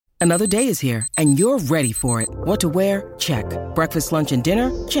Another day is here, and you're ready for it. What to wear? Check. Breakfast, lunch, and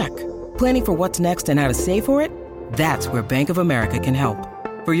dinner? Check. Planning for what's next and how to save for it? That's where Bank of America can help.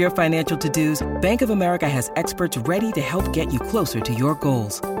 For your financial to-dos, Bank of America has experts ready to help get you closer to your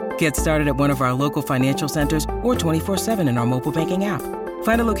goals. Get started at one of our local financial centers or 24/7 in our mobile banking app.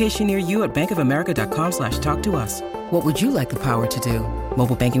 Find a location near you at bankofamerica.com/talktous. What would you like the power to do?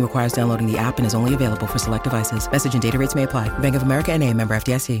 Mobile banking requires downloading the app and is only available for select devices. Message and data rates may apply. Bank of America N.A., member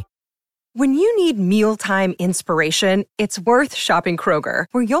FDIC. When you need mealtime inspiration, it's worth shopping Kroger,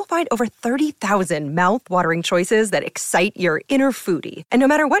 where you'll find over 30,000 mouth-watering choices that excite your inner foodie. And no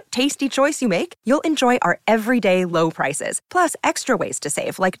matter what tasty choice you make, you'll enjoy our everyday low prices, plus extra ways to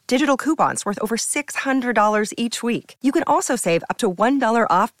save, like digital coupons worth over $600 each week. You can also save up to $1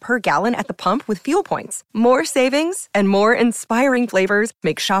 off per gallon at the pump with fuel points. More savings and more inspiring flavors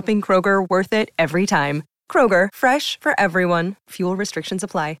make shopping Kroger worth it every time. Kroger, fresh for everyone. Fuel restrictions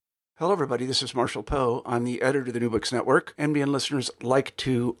apply. Hello, everybody. This is Marshall Poe. I'm the editor of the New Books Network. NBN listeners like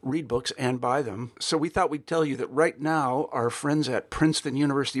to read books and buy them. So we thought we'd tell you that right now, our friends at Princeton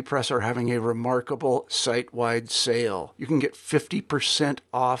University Press are having a remarkable site-wide sale. You can get 50%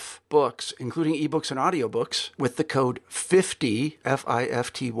 off books, including ebooks and audiobooks, with the code 50,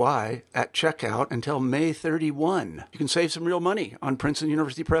 F-I-F-T-Y, at checkout until May 31. You can save some real money on Princeton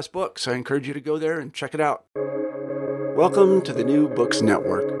University Press books. I encourage you to go there and check it out. Welcome to the New Books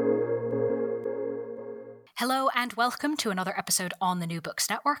Network. Hello and welcome to another episode on the New Books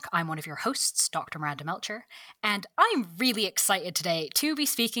Network. I'm one of your hosts, Dr. Miranda Melcher, and I'm really excited today to be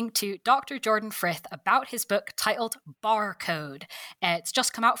speaking to Dr. Jordan Frith about his book titled Barcode. It's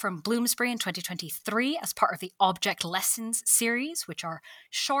just come out from Bloomsbury in 2023 as part of the Object Lessons series, which are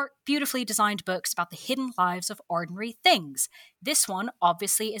short, beautifully designed books about the hidden lives of ordinary things. This one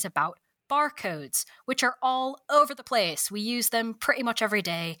obviously is about barcodes, which are all over the place. We use them pretty much every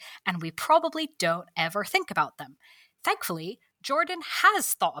day, and we probably don't ever think about them. Thankfully, Jordan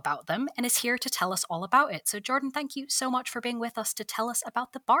has thought about them and is here to tell us all about it. So Jordan, thank you so much for being with us to tell us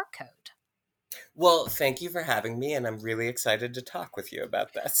about the barcode. Well, thank you for having me, and I'm really excited to talk with you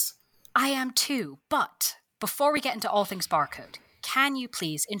about this. I am too, but before we get into all things barcode, can you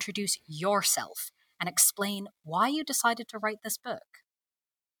please introduce yourself and explain why you decided to write this book?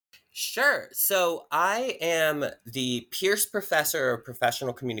 Sure. So I am the Pierce Professor of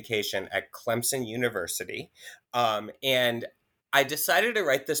Professional Communication at Clemson University. And I decided to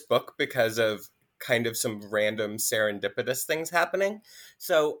write this book because of kind of some random serendipitous things happening.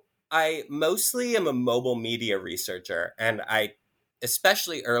 So I mostly am a mobile media researcher, and I,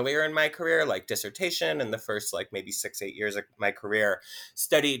 especially earlier in my career, like dissertation and the first maybe 6-8 years of my career,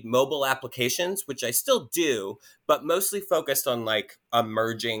 studied mobile applications, which I still do, but mostly focused on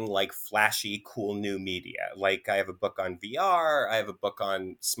emerging, flashy, cool new media. Like I have a book on VR, I have a book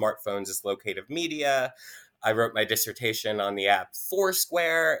on smartphones as locative media. I wrote my dissertation on the app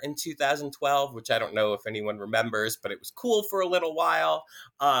Foursquare in 2012, which I don't know if anyone remembers, but it was cool for a little while.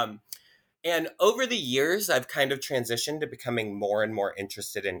 And over the years, I've kind of transitioned to becoming more and more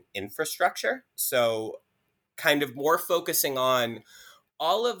interested in infrastructure. So kind of more focusing on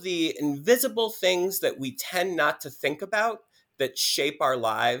all of the invisible things that we tend not to think about that shape our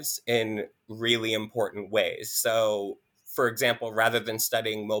lives in really important ways. So, for example, rather than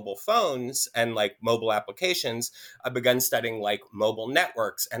studying mobile phones and mobile applications, I've begun studying mobile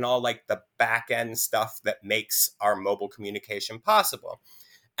networks and all the back end stuff that makes our mobile communication possible.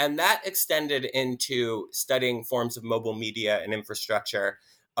 And that extended into studying forms of mobile media and infrastructure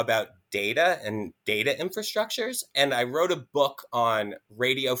about data and data infrastructures. And I wrote a book on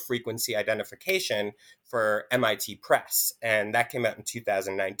radio frequency identification for MIT Press. And that came out in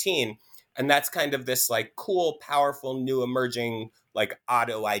 2019. And that's kind of this cool, powerful, new emerging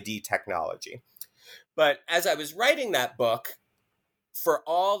auto ID technology. But as I was writing that book, for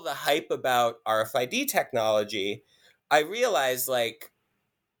all the hype about RFID technology, I realized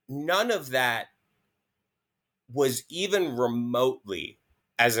none of that was even remotely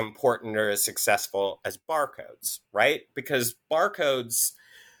as important or as successful as barcodes, right? Because barcodes,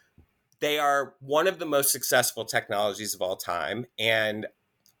 they are one of the most successful technologies of all time. And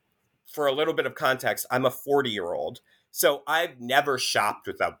for a little bit of context, I'm a 40-year-old. So I've never shopped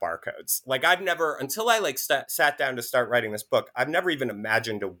without barcodes. I've never, until I sat down to start writing this book, I've never even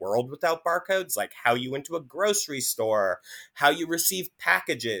imagined a world without barcodes, like how you went to a grocery store, how you receive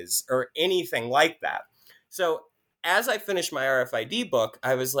packages, or anything like that. So as I finished my RFID book,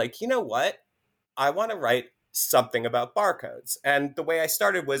 I was like, you know what? I want to write something about barcodes. And the way I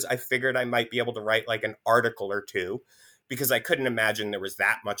started was I figured I might be able to write an article or two, because I couldn't imagine there was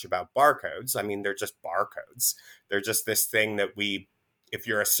that much about barcodes. I mean, they're just barcodes. They're just this thing that we if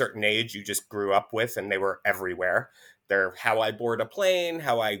you're a certain age, you just grew up with, and they were everywhere. They're how I board a plane,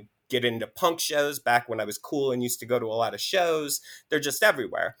 how I get into punk shows back when I was cool and used to go to a lot of shows. They're just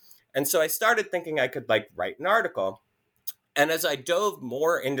everywhere. And so I started thinking I could like write an article. And as I dove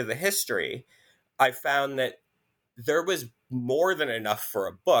more into the history, I found that there was more than enough for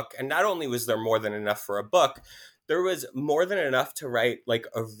a book. And not only was there more than enough for a book, there was more than enough to write like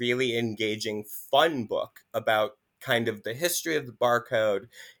a really engaging, fun book about kind of the history of the barcode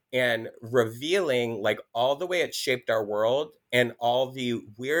and revealing like all the way it shaped our world and all the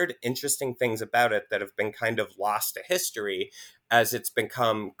weird, interesting things about it that have been kind of lost to history as it's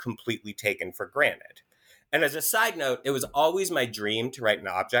become completely taken for granted. And as a side note, it was always my dream to write an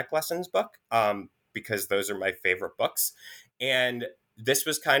object lessons book, because those are my favorite books. And this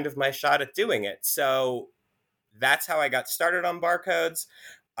was kind of my shot at doing it. So that's how I got started on barcodes.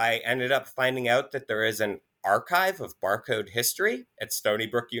 I ended up finding out that there is an archive of barcode history at Stony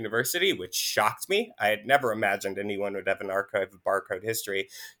Brook University, which shocked me. I had never imagined anyone would have an archive of barcode history.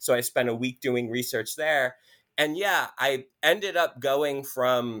 So I spent a week doing research there. And yeah, I ended up going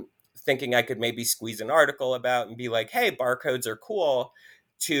from thinking I could maybe squeeze an article about and be like, hey, barcodes are cool,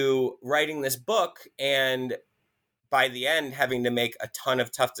 to writing this book. And by the end, having to make a ton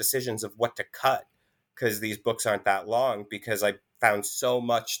of tough decisions of what to cut, because these books aren't that long, because I found so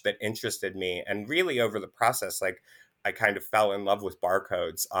much that interested me. And really over the process, like I kind of fell in love with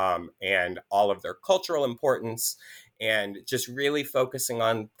barcodes and all of their cultural importance, and just really focusing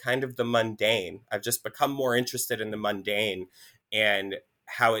on kind of the mundane. I've just become more interested in the mundane and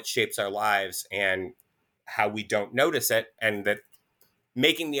how it shapes our lives and how we don't notice it, and that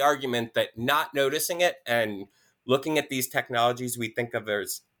making the argument that not noticing it and looking at these technologies we think of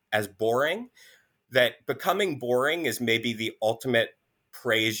as boring, that becoming boring is maybe the ultimate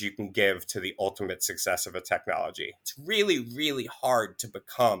praise you can give to the ultimate success of a technology. It's really, really hard to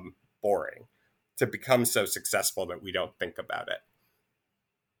become boring, to become so successful that we don't think about it.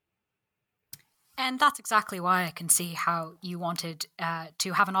 And that's exactly why I can see how you wanted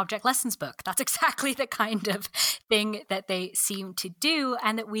to have an object lessons book. That's exactly the kind of thing that they seem to do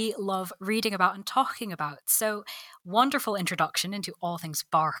and that we love reading about and talking about. So wonderful introduction into all things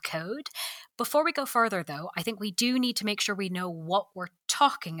barcode. Before we go further, though, I think we do need to make sure we know what we're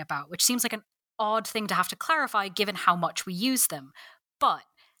talking about, which seems like an odd thing to have to clarify given how much we use them. But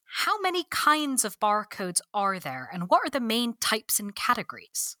how many kinds of barcodes are there, and what are the main types and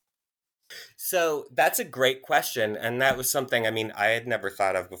categories? So that's a great question. And that was something, I had never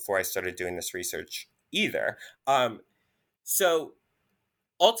thought of before I started doing this research either. So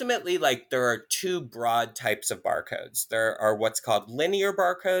ultimately, like, there are two broad types of barcodes. There are what's called linear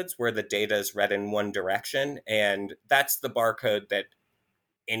barcodes, where the data is read in one direction. And that's the barcode that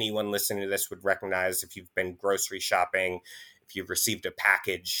anyone listening to this would recognize if you've been grocery shopping, if you've received a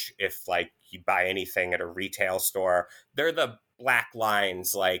package, if like you buy anything at a retail store. They're the black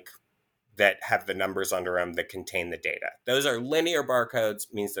lines, like, that have the numbers under them that contain the data. Those are linear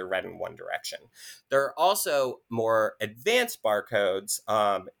barcodes, means they're read in one direction. There are also more advanced barcodes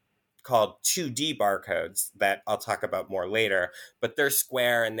called 2D barcodes that I'll talk about more later, but they're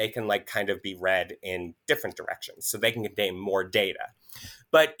square and they can like kind of be read in different directions. So they can contain more data.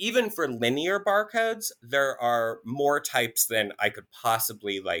 But even for linear barcodes, there are more types than I could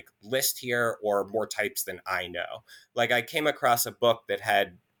possibly like list here, or more types than I know. Like I came across a book that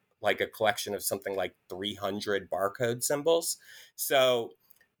had like a collection of something like 300 barcode symbols. So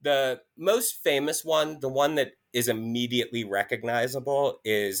the most famous one, the one that is immediately recognizable,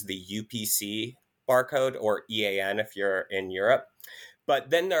 is the UPC barcode, or EAN if you're in Europe. But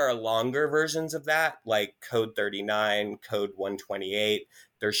then there are longer versions of that, like code 39, code 128.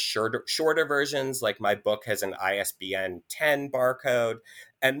 There's shorter versions, like my book has an ISBN 10 barcode.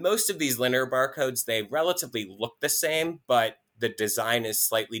 And most of these linear barcodes, they relatively look the same, but the design is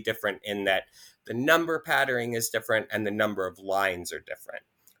slightly different in that the number patterning is different and the number of lines are different.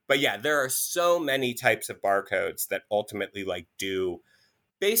 But yeah, there are so many types of barcodes that ultimately like do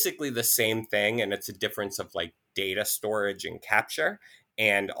basically the same thing. And it's a difference of like data storage and capture,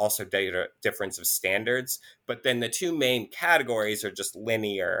 and also data difference of standards. But then the two main categories are just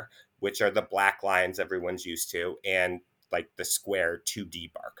linear, which are the black lines everyone's used to, and like the square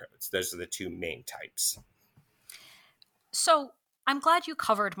 2D barcodes. Those are the two main types. So I'm glad you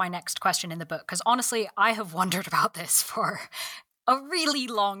covered my next question in the book, because honestly, I have wondered about this for a really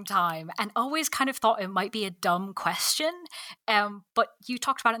long time and always kind of thought it might be a dumb question. But you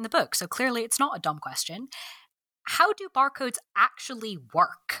talked about it in the book, so clearly it's not a dumb question. How do barcodes actually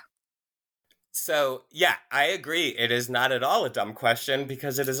work? So, yeah, I agree. It is not at all a dumb question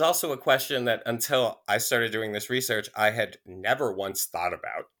because it is also a question that until I started doing this research, I had never once thought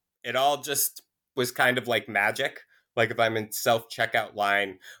about. It all just was kind of like magic. Like if I'm in self-checkout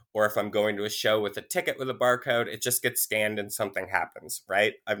line or if I'm going to a show with a ticket with a barcode, it just gets scanned and something happens,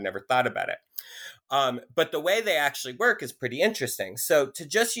 right? I've never thought about it. But the way they actually work is pretty interesting. So to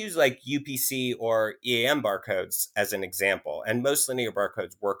just use like UPC or EAM barcodes as an example, and most linear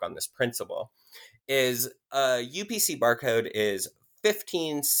barcodes work on this principle, is a UPC barcode is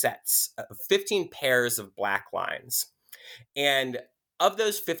 15 sets, 15 pairs of black lines. And of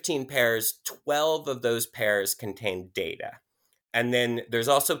those 15 pairs, 12 of those pairs contain data. And then there's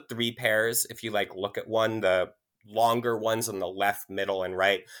also 3 pairs. If you like look at one, the longer ones on the left, middle, and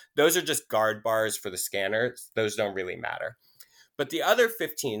right, those are just guard bars for the scanners. Those don't really matter. But the other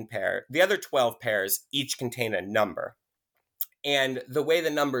 12 pairs each contain a number. And the way the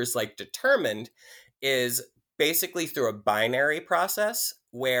number is like determined is basically through a binary process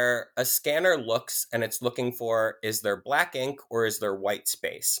where a scanner looks and it's looking for, is there black ink or is there white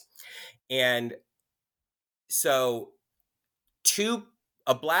space? And so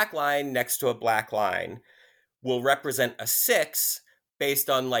a black line next to a black line will represent a 6 based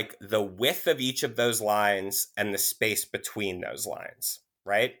on like the width of each of those lines and the space between those lines,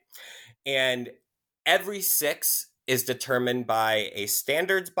 right? And every 6 is determined by a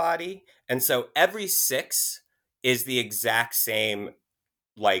standards body. And so every 6 is the exact same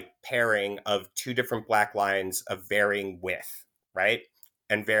like pairing of 2 different black lines of varying width, right?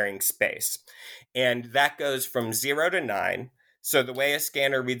 And varying space. And that goes from 0 to 9. So the way a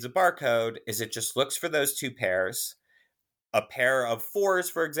scanner reads a barcode is it just looks for those 2 pairs. A pair of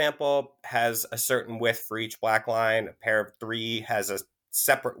 4s, for example, has a certain width for each black line. A pair of 3 has a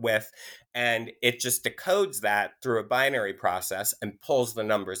separate width. And it just decodes that through a binary process and pulls the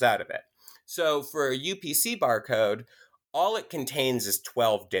numbers out of it. So for a UPC barcode, all it contains is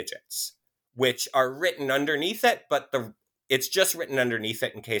 12 digits, which are written underneath it, but it's just written underneath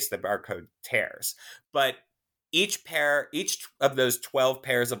it in case the barcode tears. But each of those 12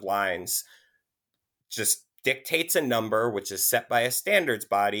 pairs of lines just dictates a number, which is set by a standards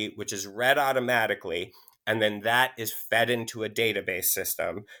body, which is read automatically. And then that is fed into a database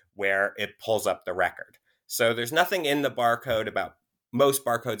system where it pulls up the record. So there's nothing in the barcode about most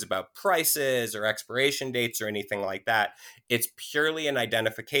barcodes about prices or expiration dates or anything like that. It's purely an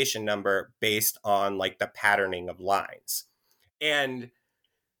identification number based on like the patterning of lines. And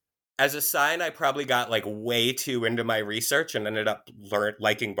as a sign, I probably got like way too into my research and ended up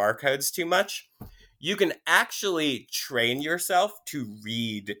liking barcodes too much. You can actually train yourself to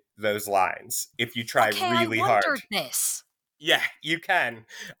read those lines if you try really hard. I wondered this. Yeah, you can.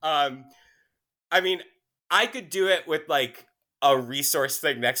 I mean, I could do it with like a resource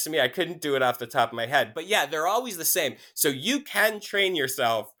thing next to me. I couldn't do it off the top of my head. But yeah, they're always the same. So you can train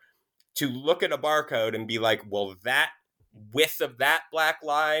yourself to look at a barcode and be like, well, that width of that black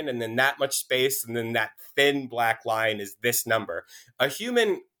line and then that much space and then that thin black line is this number. A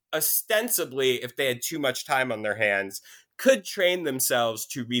human, ostensibly, if they had too much time on their hands, could train themselves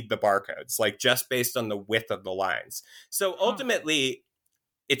to read the barcodes, like just based on the width of the lines. So ultimately,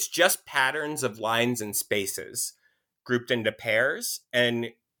 it's just patterns of lines and spaces grouped into pairs, and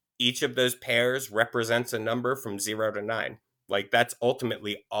each of those pairs represents a number from 0 to 9. Like that's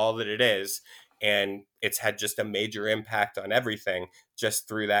ultimately all that it is. And it's had just a major impact on everything just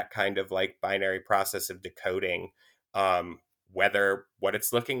through that kind of like binary process of decoding whether what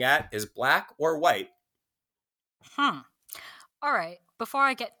it's looking at is black or white. All right. Before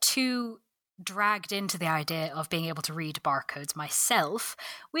I get too dragged into the idea of being able to read barcodes myself,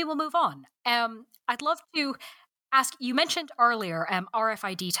 we will move on. I'd love to ask, you mentioned earlier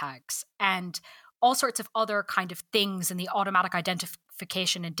RFID tags and all sorts of other kind of things in the automatic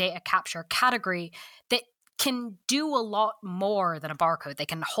identification and data capture category that can do a lot more than a barcode. They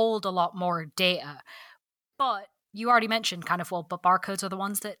can hold a lot more data. But you already mentioned kind of, well, but barcodes are the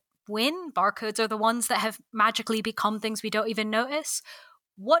ones that win. Barcodes are the ones that have magically become things we don't even notice.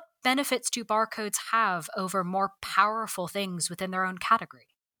 What benefits do barcodes have over more powerful things within their own category?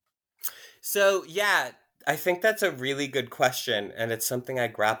 So, yeah, I think that's a really good question, and it's something I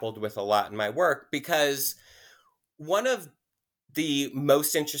grappled with a lot in my work, because one of the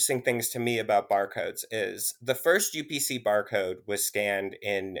most interesting things to me about barcodes is the first UPC barcode was scanned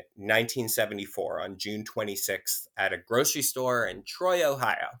in 1974 on June 26th at a grocery store in Troy,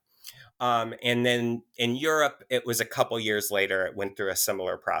 Ohio. And then in Europe, it was a couple years later, it went through a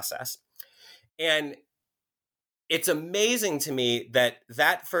similar process. And it's amazing to me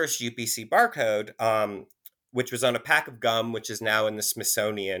that first UPC barcode which was on a pack of gum, which is now in the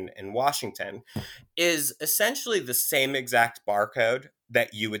Smithsonian in Washington, is essentially the same exact barcode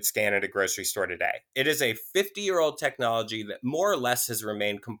that you would scan at a grocery store today. It is a 50-year-old technology that more or less has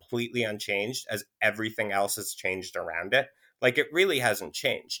remained completely unchanged as everything else has changed around it. Like, it really hasn't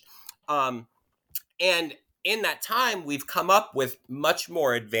changed. And in that time, we've come up with much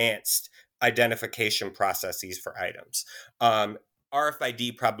more advanced identification processes for items.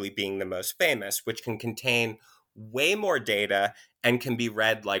 RFID probably being the most famous, which can contain way more data and can be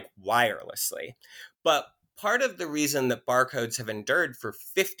read like wirelessly. But part of the reason that barcodes have endured for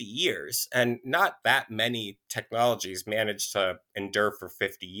 50 years, and not that many technologies manage to endure for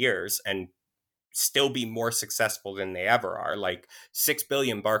 50 years and still be more successful than they ever are, like 6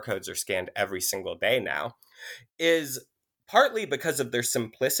 billion barcodes are scanned every single day now, is partly because of their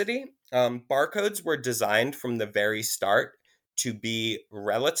simplicity. Barcodes were designed from the very start to be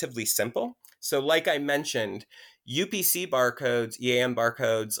relatively simple. So like I mentioned, UPC barcodes, EAM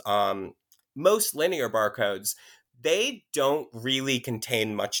barcodes, most linear barcodes, they don't really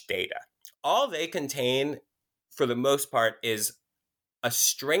contain much data. All they contain, for the most part, is a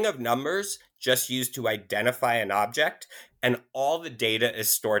string of numbers just used to identify an object, and all the data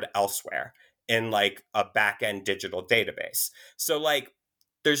is stored elsewhere in like a back-end digital database. So like,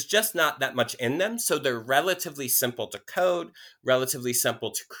 there's just not that much in them. So they're relatively simple to code, relatively simple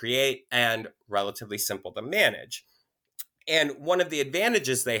to create, and relatively simple to manage. And one of the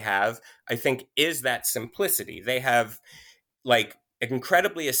advantages they have, I think, is that simplicity. They have like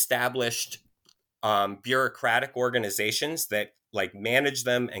incredibly established bureaucratic organizations that like manage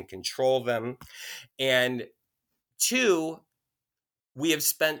them and control them. And two, we have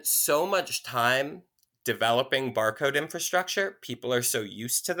spent so much time developing barcode infrastructure, people are so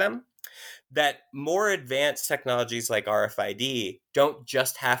used to them, that more advanced technologies like RFID don't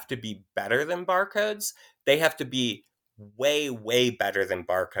just have to be better than barcodes, they have to be way, way better than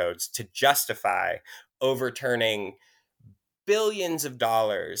barcodes to justify overturning billions of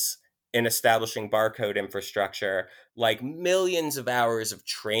dollars in establishing barcode infrastructure, like millions of hours of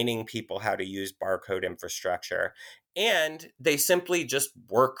training people how to use barcode infrastructure. And they simply just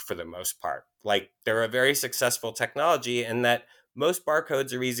work for the most part. Like, they're a very successful technology in that most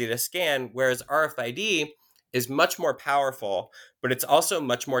barcodes are easy to scan, whereas RFID is much more powerful, but it's also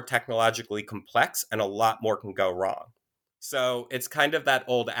much more technologically complex and a lot more can go wrong. So it's kind of that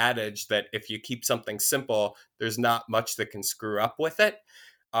old adage that if you keep something simple, there's not much that can screw up with it.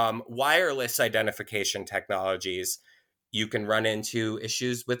 Wireless identification technologies, you can run into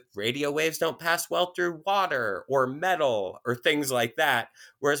issues with radio waves don't pass well through water or metal or things like that.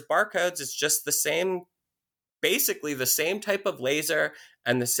 Whereas barcodes, it's just the same, basically the same type of laser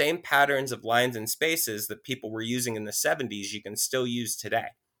and the same patterns of lines and spaces that people were using in the 70s, you can still use today.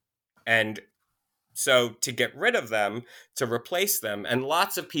 And so to get rid of them, to replace them, and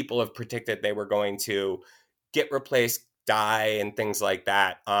lots of people have predicted they were going to get replaced, die, and things like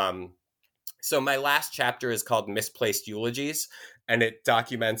that. So my last chapter is called Misplaced Eulogies, and it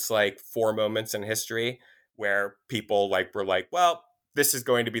documents like 4 moments in history where people like were like, well, this is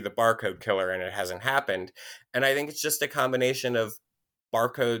going to be the barcode killer, and it hasn't happened. And I think it's just a combination of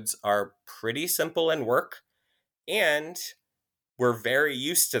barcodes are pretty simple in work, and we're very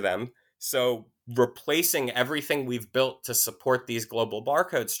used to them. So replacing everything we've built to support these global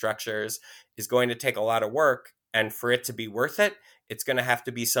barcode structures is going to take a lot of work. And for it to be worth it, it's going to have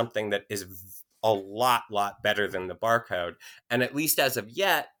to be something that is a lot better than the barcode. And at least as of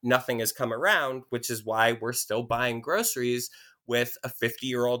yet, nothing has come around, which is why we're still buying groceries with a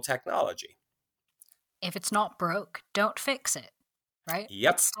 50-year-old technology. If it's not broke, don't fix it, right?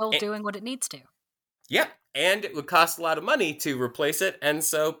 Yep. It's still doing what it needs to. Yep. And it would cost a lot of money to replace it. And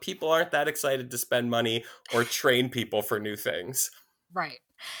so people aren't that excited to spend money or train people for new things. Right.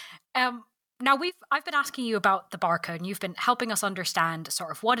 Now, I've been asking you about the barcode, and you've been helping us understand sort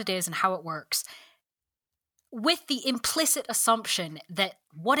of what it is and how it works, with the implicit assumption that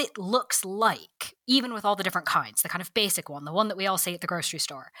what it looks like, even with all the different kinds, the kind of basic one, the one that we all see at the grocery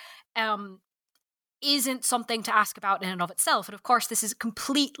store, isn't something to ask about in and of itself. And of course, this is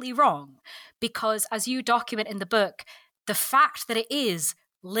completely wrong, because as you document in the book, the fact that it is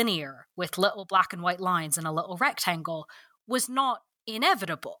linear with little black and white lines and a little rectangle was not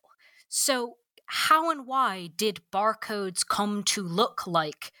inevitable. So how and why did barcodes come to look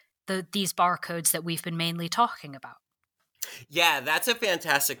like these barcodes that we've been mainly talking about? Yeah, that's a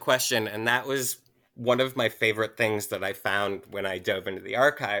fantastic question. And that was one of my favorite things that I found when I dove into the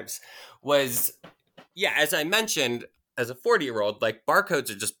archives was, yeah, as I mentioned, as a 40-year-old, like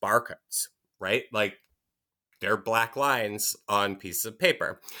barcodes are just barcodes, right? Like they're black lines on pieces of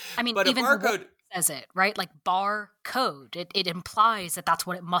paper. I mean, but even a barcode, says it, right? Like barcode. It implies that that's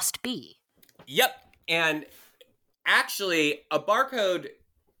what it must be. Yep. And actually, a barcode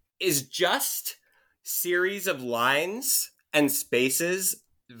is just series of lines and spaces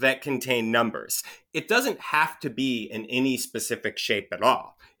that contain numbers. It doesn't have to be in any specific shape at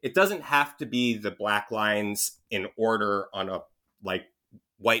all. It doesn't have to be the black lines in order on a like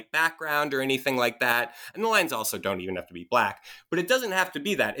white background or anything like that. And the lines also don't even have to be black, but it doesn't have to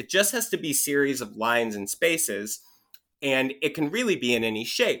be that. It just has to be series of lines and spaces, and it can really be in any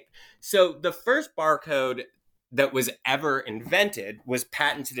shape. So the first barcode that was ever invented was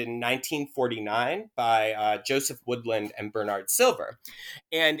patented in 1949 by Joseph Woodland and Bernard Silver.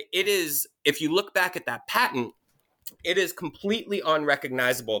 And it is, if you look back at that patent, it is completely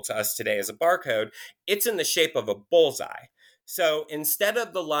unrecognizable to us today as a barcode. It's in the shape of a bullseye. So instead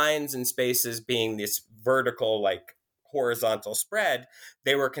of the lines and spaces being this vertical, like horizontal spread,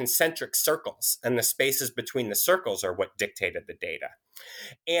 they were concentric circles, and the spaces between the circles are what dictated the data.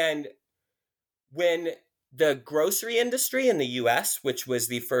 And when the grocery industry in the US, which was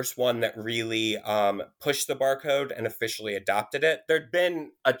the first one that really pushed the barcode and officially adopted it, there'd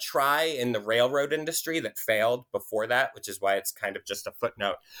been a try in the railroad industry that failed before that, which is why it's kind of just a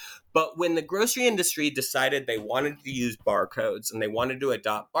footnote. But when the grocery industry decided they wanted to use barcodes and they wanted to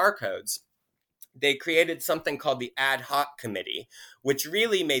adopt barcodes, they created something called the Ad Hoc Committee, which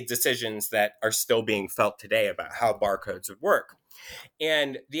really made decisions that are still being felt today about how barcodes would work.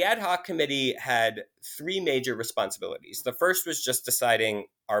 And the Ad Hoc Committee had three major responsibilities. The first was just deciding,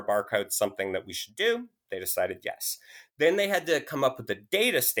 are barcodes something that we should do? They decided yes. Then they had to come up with a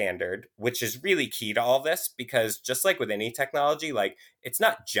data standard, which is really key to all this, because just like with any technology, like it's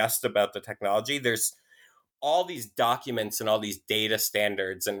not just about the technology. There's all these documents and all these data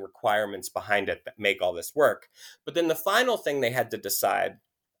standards and requirements behind it that make all this work. But then the final thing they had to decide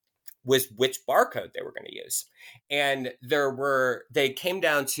was which barcode they were going to use. And they came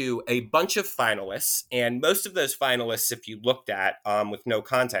down to a bunch of finalists, and most of those finalists, if you looked at with no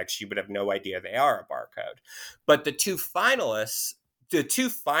context, you would have no idea they are a barcode. But the two final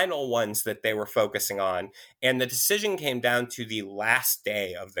ones that they were focusing on, and the decision came down to the last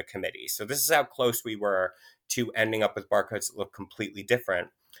day of the committee. So this is how close we were to ending up with barcodes that look completely different,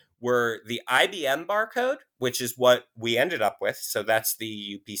 were the IBM barcode, which is what we ended up with. So that's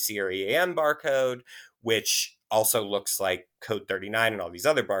the UPC or EAM barcode, which also looks like code 39 and all these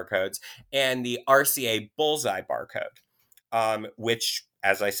other barcodes, and the RCA bullseye barcode, which,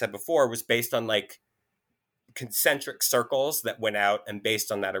 as I said before, was based on like concentric circles that went out and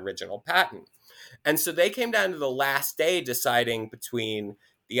based on that original patent. And so they came down to the last day deciding between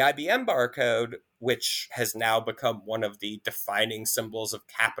the IBM barcode, which has now become one of the defining symbols of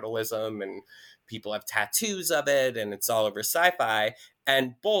capitalism, and people have tattoos of it, and it's all over sci-fi,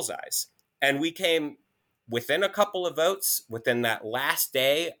 and bullseyes. And we came within a couple of votes within that last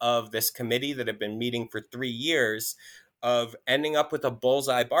day of this committee that had been meeting for 3 years of ending up with a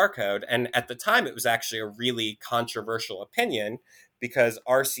bullseye barcode. And at the time, it was actually a really controversial opinion, because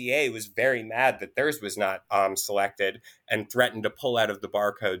RCA was very mad that theirs was not selected and threatened to pull out of the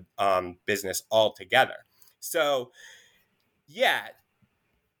barcode business altogether. So, yeah,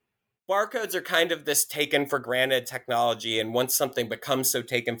 barcodes are kind of this taken for granted technology. And once something becomes so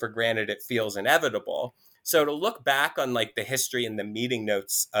taken for granted, it feels inevitable. So to look back on like the history and the meeting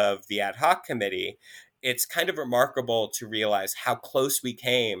notes of the Ad Hoc Committee, it's kind of remarkable to realize how close we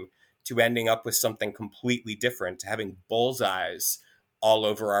came to ending up with something completely different, to having bullseyes all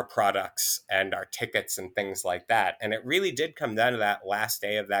over our products and our tickets and things like that. And it really did come down to that last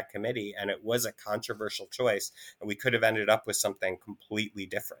day of that committee, and it was a controversial choice, and we could have ended up with something completely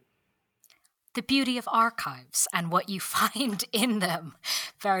different. The beauty of archives and what you find in them,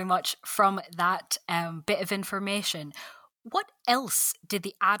 very much from that bit of information. What else did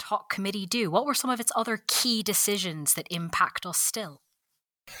the Ad Hoc Committee do? What were some of its other key decisions that impact us still?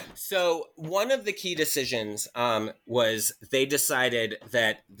 So one of the key decisions was they decided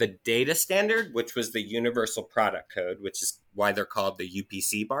that the data standard, which was the Universal Product Code, which is why they're called the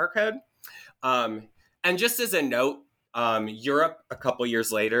UPC barcode. And just as a note, Europe, a couple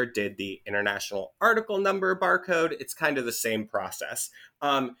years later, did the International Article Number barcode. It's kind of the same process.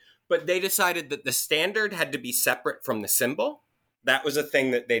 But they decided that the standard had to be separate from the symbol. That was a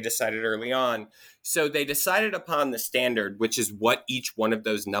thing that they decided early on. So they decided upon the standard, which is what each one of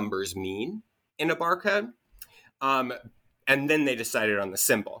those numbers mean in a barcode. And then they decided on the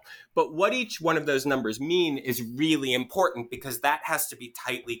symbol. But what each one of those numbers mean is really important, because that has to be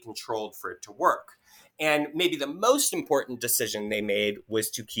tightly controlled for it to work. And maybe the most important decision they made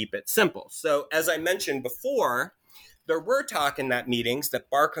was to keep it simple. So as I mentioned before, there were talk in that meetings that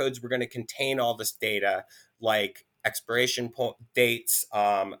barcodes were going to contain all this data, like expiration dates,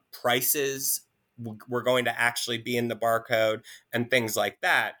 prices were going to actually be in the barcode, and things like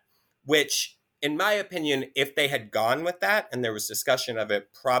that, which, in my opinion, if they had gone with that and there was discussion of it,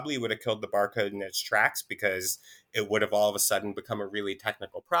 probably would have killed the barcode in its tracks, because it would have all of a sudden become a really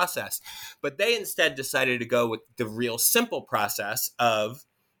technical process. But they instead decided to go with the real simple process of,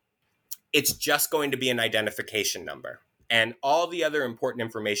 it's just going to be an identification number, and all the other important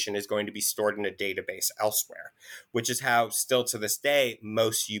information is going to be stored in a database elsewhere, which is how, still to this day,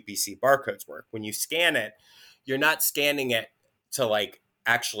 most UPC barcodes work. When you scan it, you're not scanning it to like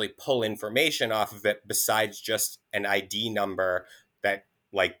actually pull information off of it besides just an ID number that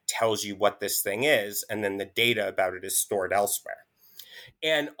like tells you what this thing is, and then the data about it is stored elsewhere.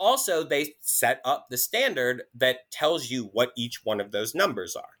 And also they set up the standard that tells you what each one of those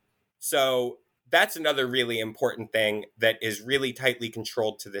numbers are. So that's another really important thing that is really tightly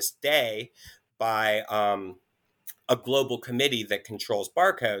controlled to this day by a global committee that controls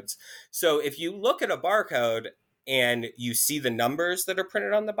barcodes. So if you look at a barcode and you see the numbers that are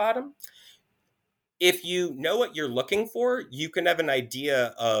printed on the bottom, if you know what you're looking for, you can have an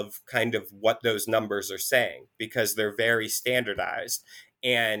idea of kind of what those numbers are saying, because they're very standardized.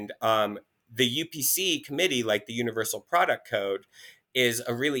 And the UPC committee, like the Universal Product Code, is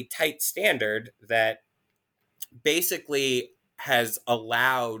a really tight standard that basically has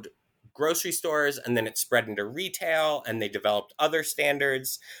allowed grocery stores, and then it spread into retail, and they developed other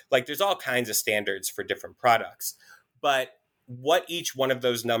standards. Like there's all kinds of standards for different products, but what each one of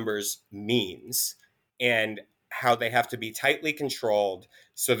those numbers means and how they have to be tightly controlled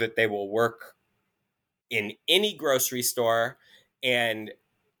so that they will work in any grocery store, and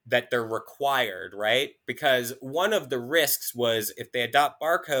that they're required, right? Because one of the risks was, if they adopt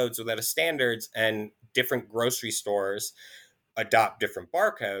barcodes without a standards and different grocery stores adopt different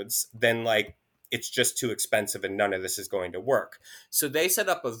barcodes, then like it's just too expensive and none of this is going to work. So they set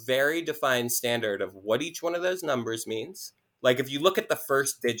up a very defined standard of what each one of those numbers means. Like if you look at the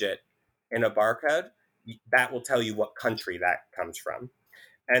first digit in a barcode, that will tell you what country that comes from.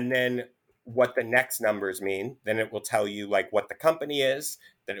 And then what the next numbers mean, then it will tell you like what the company is,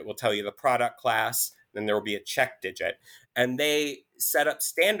 then it will tell you the product class, then there will be a check digit. And they set up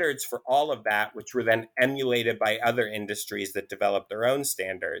standards for all of that, which were then emulated by other industries that developed their own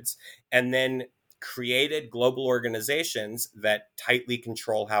standards, and then created global organizations that tightly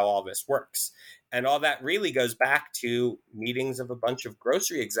control how all this works. And all that really goes back to meetings of a bunch of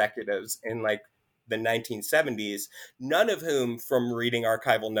grocery executives in like the 1970s, none of whom, from reading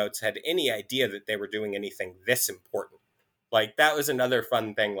archival notes, had any idea that they were doing anything this important. Like that was another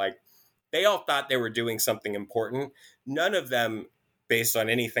fun thing. Like they all thought they were doing something important. None of them, based on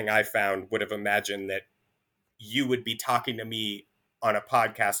anything I found, would have imagined that you would be talking to me on a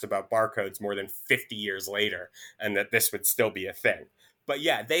podcast about barcodes more than 50 years later, and that this would still be a thing. But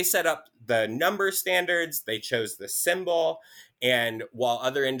yeah, they set up the number standards, they chose the symbol, and while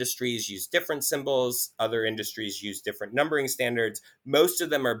other industries use different symbols, other industries use different numbering standards, most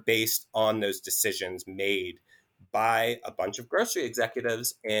of them are based on those decisions made by a bunch of grocery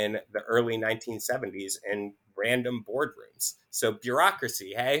executives in the early 1970s in random boardrooms. So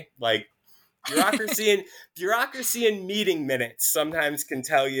bureaucracy, hey? Like bureaucracy and meeting minutes sometimes can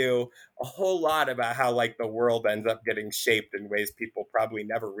tell you a whole lot about how like the world ends up getting shaped in ways people probably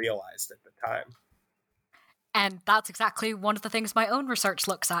never realized at the time. And that's exactly one of the things my own research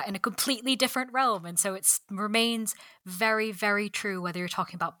looks at in a completely different realm. And so it remains very, very true whether you're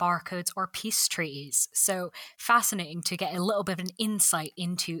talking about barcodes or peace treaties. So fascinating to get a little bit of an insight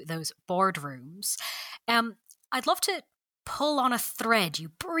into those boardrooms. I'd love to pull on a thread you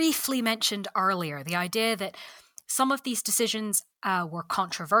briefly mentioned earlier, the idea that some of these decisions were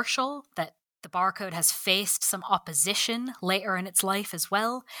controversial, that the barcode has faced some opposition later in its life as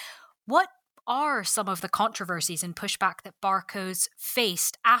well. What are some of the controversies and pushback that barcodes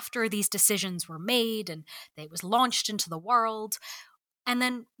faced after these decisions were made and they was launched into the world? And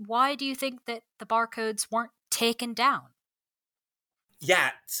then why do you think that the barcodes weren't taken down?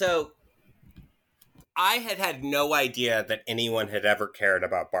 Yeah, so I had no idea that anyone had ever cared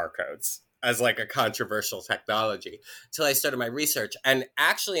about barcodes as like a controversial technology until I started my research. And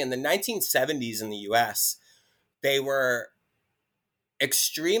actually in the 1970s in the US, they were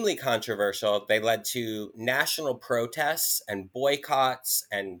extremely controversial. They led to national protests and boycotts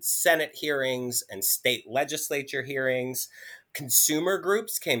and Senate hearings and state legislature hearings. Consumer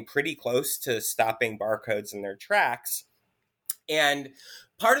groups came pretty close to stopping barcodes in their tracks. And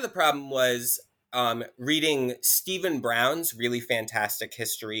part of the problem was reading Stephen Brown's really fantastic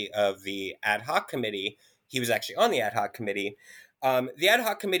history of the ad hoc committee. he was actually on the ad hoc committee. The ad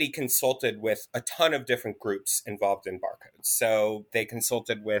hoc committee consulted with a ton of different groups involved in barcodes. So they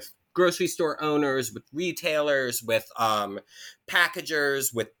consulted with grocery store owners, with retailers, with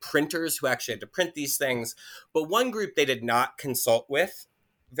packagers, with printers who actually had to print these things. But one group they did not consult with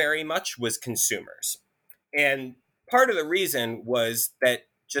very much was consumers. And part of the reason was that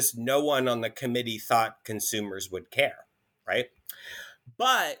just no one on the committee thought consumers would care, right?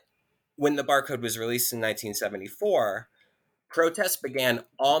 But when the barcode was released in 1974, protests began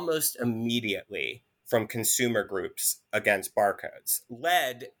almost immediately from consumer groups against barcodes,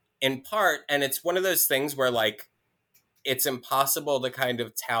 led in part, and it's one of those things where like it's impossible to kind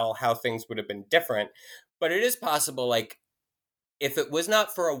of tell how things would have been different, but it is possible, like, if it was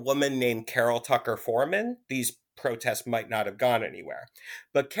not for a woman named Carol Tucker Foreman, these protests might not have gone anywhere.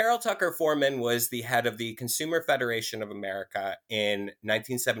 But Carol Tucker Foreman was the head of the Consumer Federation of America in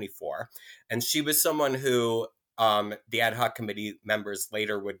 1974, and she was someone who the ad hoc committee members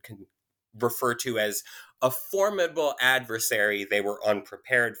later would refer to as a formidable adversary they were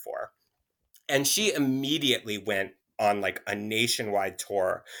unprepared for. And she immediately went on like a nationwide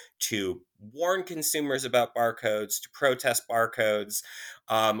tour to warn consumers about barcodes, to protest barcodes.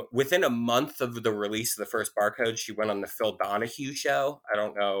 Within a month of the release of the first barcode, she went on the Phil Donahue show. I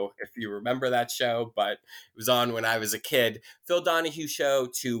don't know if you remember that show, but it was on when I was a kid. Phil Donahue show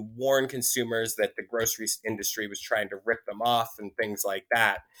to warn consumers that the grocery industry was trying to rip them off and things like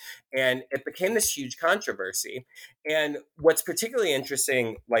that. And it became this huge controversy. And what's particularly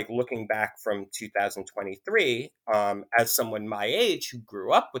interesting, like looking back from 2023, as someone my age who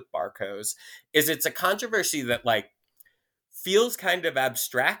grew up with barcodes, is it's a controversy that like feels kind of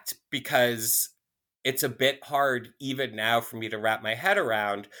abstract because it's a bit hard even now for me to wrap my head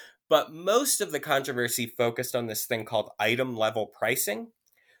around. But most of the controversy focused on this thing called item level pricing,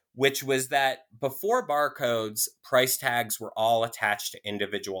 which was that before barcodes, price tags were all attached to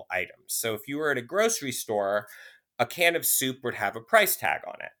individual items. So if you were at a grocery store, a can of soup would have a price tag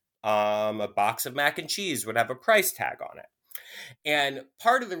on it. A box of mac and cheese would have a price tag on it. And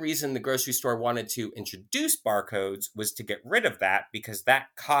part of the reason the grocery store wanted to introduce barcodes was to get rid of that because that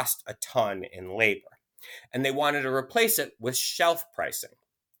cost a ton in labor. And they wanted to replace it with shelf pricing,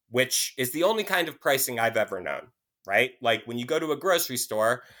 which is the only kind of pricing I've ever known, right? Like when you go to a grocery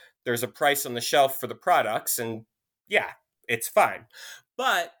store, there's a price on the shelf for the products and yeah, it's fine.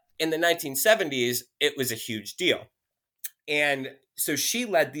 But in the 1970s, it was a huge deal. And so she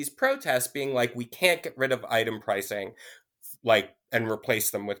led these protests being like, we can't get rid of item pricing, like, and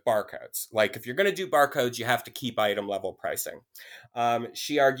replace them with barcodes. Like, if you're going to do barcodes, you have to keep item level pricing.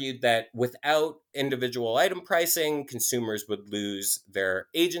 She argued that without individual item pricing, consumers would lose their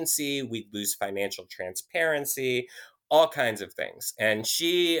agency, we'd lose financial transparency, all kinds of things. And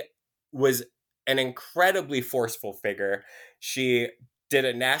she was an incredibly forceful figure. She did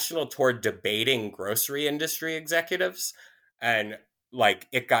a national tour debating grocery industry executives, and like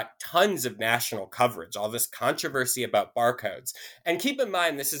it got tons of national coverage, all this controversy about barcodes. And keep in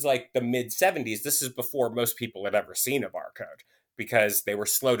mind, this is like the mid 70s. This is before most people had ever seen a barcode because they were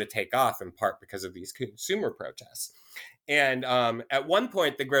slow to take off in part because of these consumer protests. And at one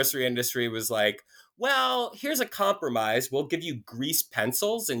point, the grocery industry was like, well, here's a compromise. We'll give you grease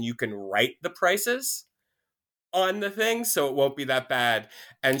pencils and you can write the prices on the thing so it won't be that bad.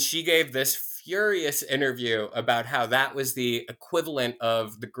 And she gave this furious interview about how that was the equivalent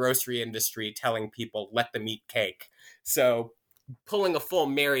of the grocery industry telling people, let them eat cake. So pulling a full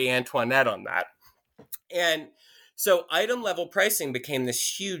Marie Antoinette on that. And so item level pricing became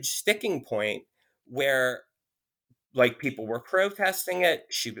this huge sticking point where like people were protesting it.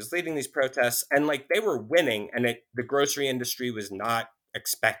 She was leading these protests and like they were winning, and the grocery industry was not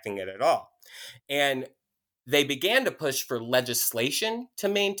expecting it at all. And they began to push for legislation to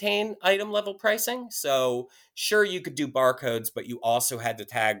maintain item level pricing. So sure, you could do barcodes, but you also had to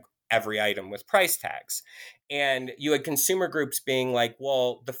tag every item with price tags. And you had consumer groups being like,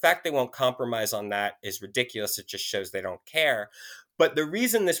 well, the fact they won't compromise on that is ridiculous. It just shows they don't care. But the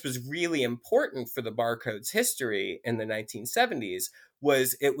reason this was really important for the barcode's history in the 1970s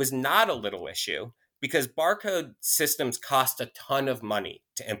was it was not a little issue because barcode systems cost a ton of money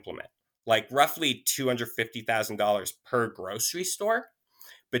to implement. Like roughly $250,000 per grocery store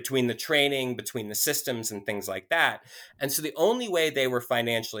between the training, between the systems and things like that. And so the only way they were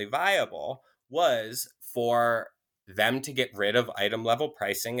financially viable was for them to get rid of item level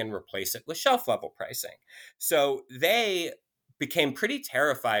pricing and replace it with shelf level pricing. So they became pretty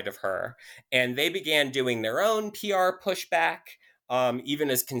terrified of her and they began doing their own PR pushback, even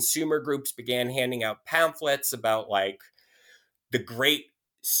as consumer groups began handing out pamphlets about like the great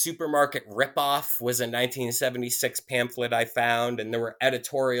Supermarket Ripoff was a 1976 pamphlet I found, and there were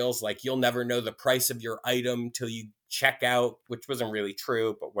editorials like, you'll never know the price of your item till you check out, which wasn't really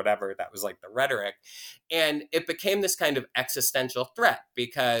true, but whatever, that was like the rhetoric. And it became this kind of existential threat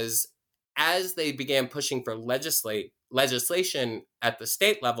because as they began pushing for legislation at the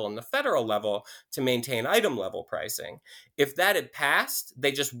state level and the federal level to maintain item level pricing, if that had passed,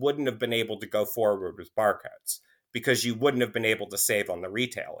 they just wouldn't have been able to go forward with barcodes, because you wouldn't have been able to save on the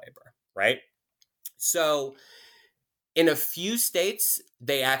retail labor, right? So in a few states,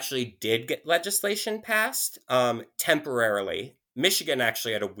 they actually did get legislation passed temporarily. Michigan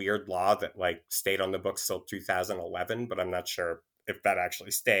actually had a weird law that like stayed on the books till 2011, but I'm not sure if that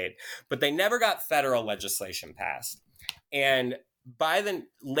actually stayed. But they never got federal legislation passed. And by the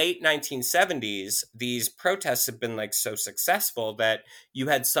late 1970s, these protests have been like so successful that you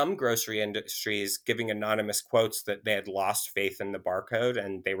had some grocery industries giving anonymous quotes that they had lost faith in the barcode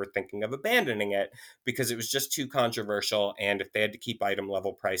and they were thinking of abandoning it because it was just too controversial. And if they had to keep item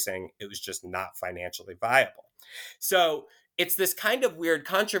level pricing, it was just not financially viable. So it's this kind of weird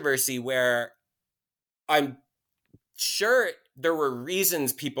controversy where I'm sure there were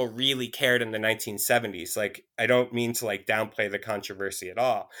reasons people really cared in the 1970s. Like, I don't mean to like downplay the controversy at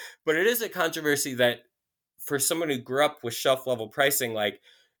all, but it is a controversy that for someone who grew up with shelf level pricing, like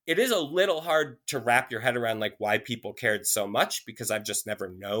it is a little hard to wrap your head around like why people cared so much, because I've just never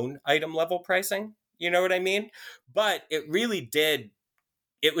known item level pricing. You know what I mean? But it really did.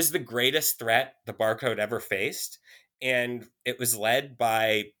 It was the greatest threat the barcode ever faced. And it was led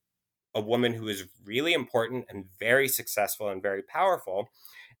by a woman who is really important and very successful and very powerful.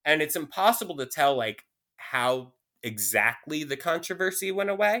 And it's impossible to tell like how exactly the controversy went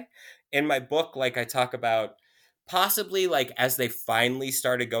away. In my book, like I talk about possibly like as they finally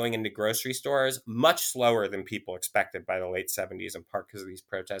started going into grocery stores, much slower than people expected by the late 70s, in part because of these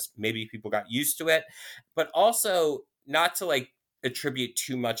protests. Maybe people got used to it, but also not to like attribute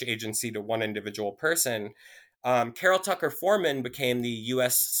too much agency to one individual person. Carol Tucker Foreman became the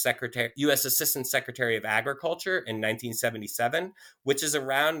U.S. Assistant Secretary of Agriculture in 1977, which is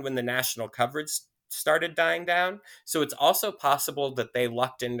around when the national coverage started dying down. So it's also possible that they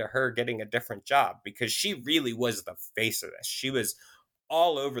lucked into her getting a different job, because she really was the face of this. She was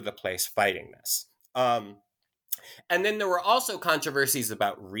all over the place fighting this. And then there were also controversies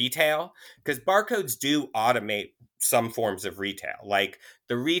about retail, because barcodes do automate some forms of retail. Like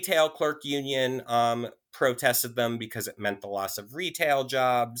the retail clerk union protested them because it meant the loss of retail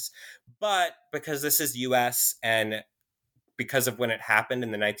jobs. But because this is US and because of when it happened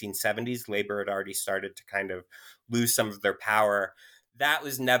in the 1970s, labor had already started to kind of lose some of their power. That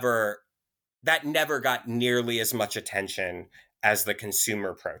never got nearly as much attention as the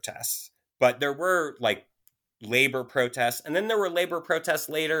consumer protests. But there were like labor protests. And then there were labor protests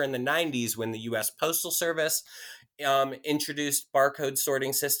later in the 90s when the US Postal Service introduced barcode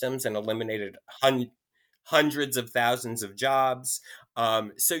sorting systems and eliminated hundreds of thousands of jobs.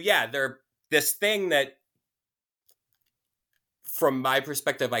 So yeah, this thing that from my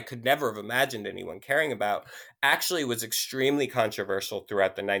perspective, I could never have imagined anyone caring about, actually was extremely controversial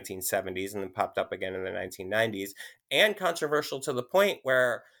throughout the 1970s and then popped up again in the 1990s, and controversial to the point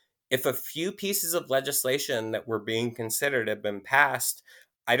where if a few pieces of legislation that were being considered had been passed,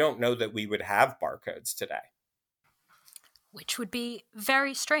 I don't know that we would have barcodes today. Which would be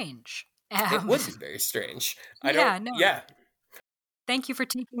very strange. It would be very strange. Yeah. Thank you for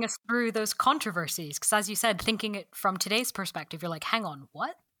taking us through those controversies, because as you said, thinking it from today's perspective, you're like, hang on,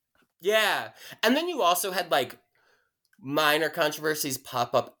 what? Yeah. And then you also had like minor controversies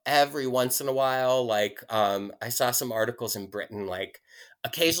pop up every once in a while. Like I saw some articles in Britain, like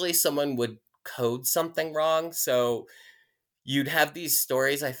occasionally someone would code something wrong. So you'd have these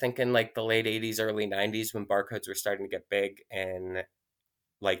stories, I think in like the late 80s, early 90s, when barcodes were starting to get big in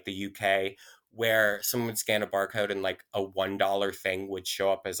like the UK, where someone would scan a barcode and like a $1 thing would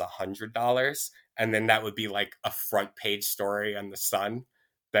show up as $100. And then that would be like a front page story on the Sun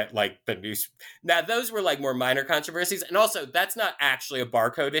that like the news. Now those were like more minor controversies. And also that's not actually a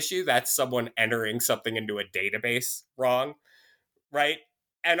barcode issue. That's someone entering something into a database wrong. Right.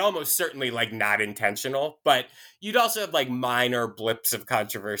 And almost certainly like not intentional, but you'd also have like minor blips of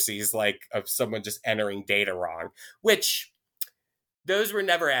controversies, like of someone just entering data wrong, which those were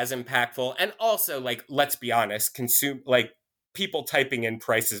never as impactful. And also, like, let's be honest, people typing in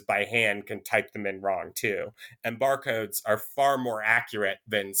prices by hand can type them in wrong too. And barcodes are far more accurate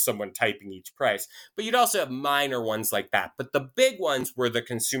than someone typing each price. But you'd also have minor ones like that. But the big ones were the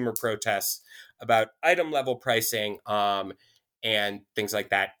consumer protests about item level pricing and things like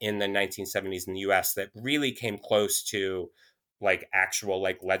that in the 1970s in the US that really came close to like actual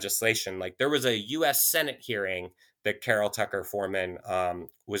like legislation. Like there was a U.S. Senate hearing that Carol Tucker Foreman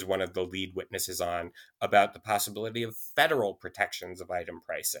was one of the lead witnesses on, about the possibility of federal protections of item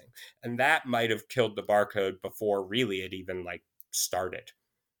pricing. And that might have killed the barcode before really it even like started.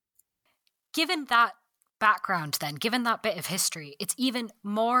 Given that background then, given that bit of history, it's even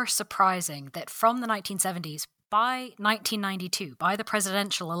more surprising that from the 1970s, by 1992, by the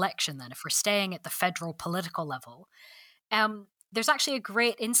presidential election then, if we're staying at the federal political level, there's actually a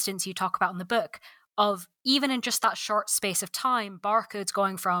great instance you talk about in the book of, even in just that short space of time, barcodes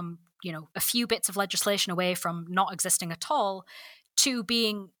going from, you know, a few bits of legislation away from not existing at all to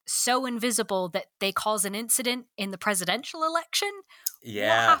being so invisible that they cause an incident in the presidential election.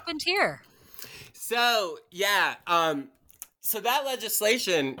 Yeah. What happened here? So, yeah, so that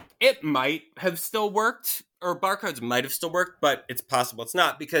legislation, it might have still worked, or barcodes might have still worked, but it's possible it's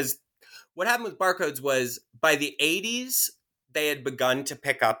not, because what happened with barcodes was by the 80s, they had begun to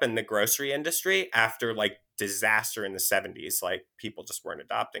pick up in the grocery industry after like disaster in the 70s. Like people just weren't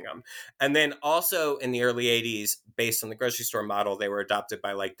adopting them. And then also in the early 80s, based on the grocery store model, they were adopted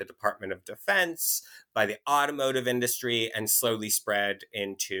by like the Department of Defense, by the automotive industry, and slowly spread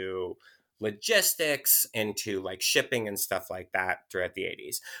into logistics, into like shipping and stuff like that throughout the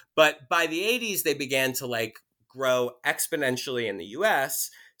 80s. But by the 80s, they began to like grow exponentially in the US.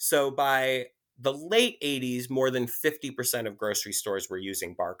 So by the late 80s, more than 50% of grocery stores were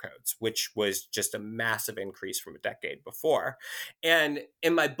using barcodes, which was just a massive increase from a decade before. And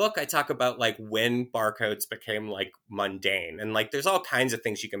in my book, I talk about like when barcodes became like mundane. And like there's all kinds of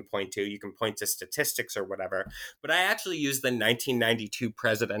things you can point to. You can point to statistics or whatever. But I actually used the 1992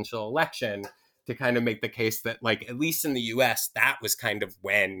 presidential election to kind of make the case that like, at least in the US, that was kind of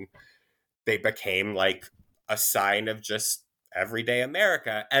when they became like a sign of just everyday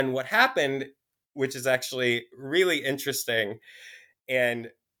America. And what happened, which is actually really interesting, and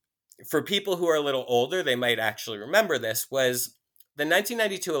for people who are a little older, they might actually remember this, was the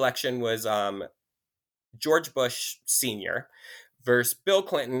 1992 election was George Bush Sr. versus Bill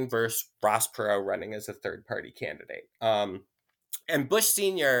Clinton versus Ross Perot running as a third-party candidate. And Bush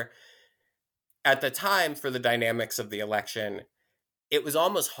Sr., at the time, for the dynamics of the election, it was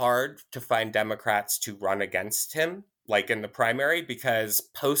almost hard to find Democrats to run against him, like in the primary, because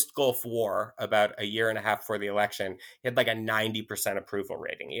post-Gulf War, about a year and a half before the election, he had like a 90% approval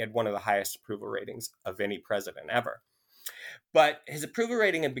rating. He had one of the highest approval ratings of any president ever. But his approval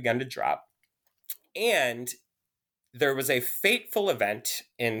rating had begun to drop. And there was a fateful event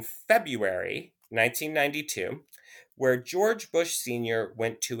in February 1992 where George Bush Sr.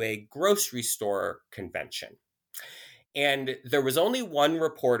 went to a grocery store convention. And there was only one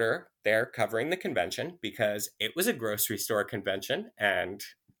reporter there covering the convention because it was a grocery store convention. And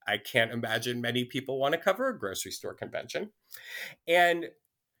I can't imagine many people want to cover a grocery store convention. And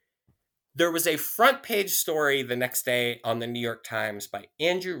there was a front page story the next day on the New York Times by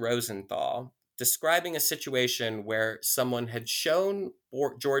Andrew Rosenthal describing a situation where someone had shown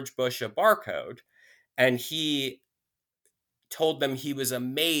George Bush a barcode, and he told them he was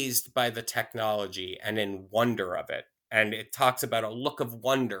amazed by the technology and in wonder of it. And it talks about a look of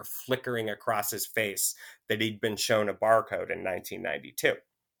wonder flickering across his face that he'd been shown a barcode in 1992.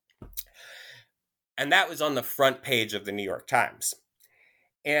 And that was on the front page of the New York Times.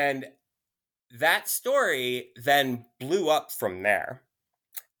 And that story then blew up from there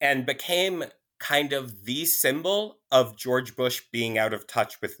and became kind of the symbol of George Bush being out of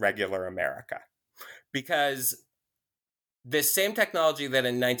touch with regular America. Because this same technology that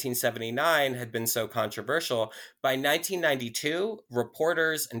in 1979 had been so controversial, by 1992,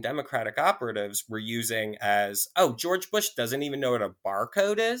 reporters and Democratic operatives were using as, oh, George Bush doesn't even know what a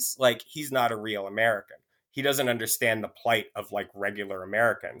barcode is? Like, he's not a real American. He doesn't understand the plight of like regular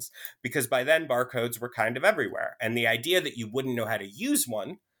Americans, because by then barcodes were kind of everywhere. And the idea that you wouldn't know how to use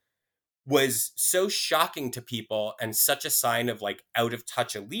one was so shocking to people and such a sign of like out of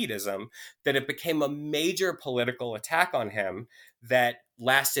touch elitism that it became a major political attack on him that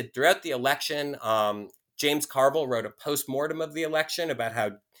lasted throughout the election. James Carville wrote a postmortem of the election about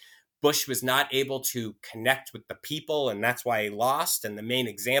how Bush was not able to connect with the people, and that's why he lost. And the main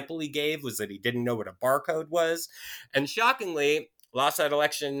example he gave was that he didn't know what a barcode was. And shockingly, lost that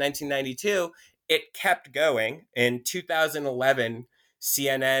election in 1992. It kept going. In 2011,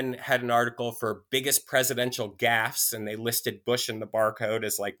 CNN had an article for biggest presidential gaffes, and they listed Bush and the barcode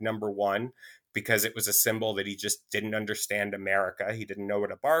as like number one because it was a symbol that he just didn't understand America. He didn't know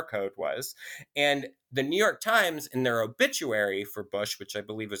what a barcode was. And the New York Times, in their obituary for Bush, which I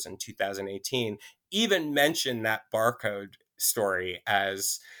believe was in 2018, even mentioned that barcode story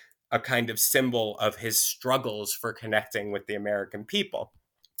as a kind of symbol of his struggles for connecting with the American people.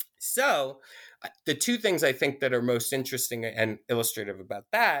 So the two things I think that are most interesting and illustrative about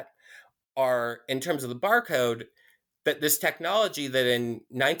that are, in terms of the barcode, that this technology that in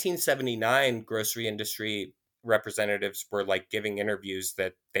 1979, grocery industry representatives were like giving interviews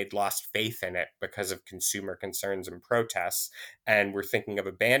that they'd lost faith in it because of consumer concerns and protests and were thinking of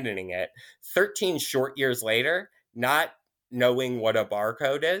abandoning it. 13 short years later, not knowing what a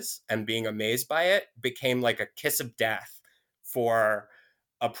barcode is and being amazed by it became like a kiss of death for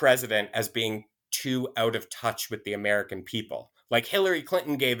a president as being too out of touch with the American people. Like Hillary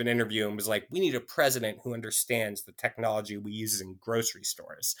Clinton gave an interview and was like, we need a president who understands the technology we use in grocery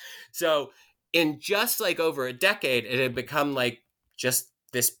stores. So in just like over a decade, it had become like just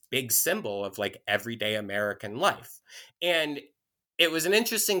this big symbol of like everyday American life. And it was an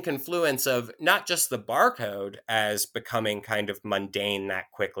interesting confluence of not just the barcode as becoming kind of mundane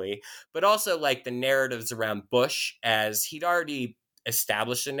that quickly, but also like the narratives around Bush, as he'd already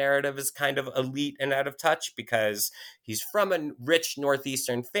established a narrative as kind of elite and out of touch because he's from a rich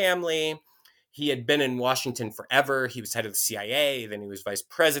Northeastern family. He had been in Washington forever. He was head of the CIA. Then he was vice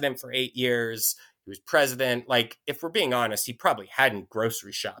president for 8 years. He was president. Like, if we're being honest, he probably hadn't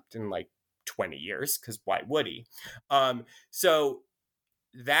grocery shopped in like 20 years because why would he? So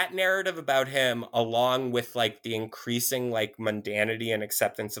that narrative about him, along with like the increasing like mundanity and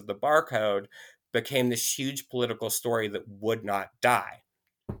acceptance of the barcode, became this huge political story that would not die.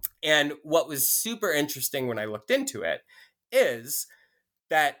 And what was super interesting when I looked into it is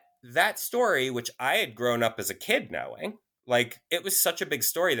that that story, which I had grown up as a kid knowing, like it was such a big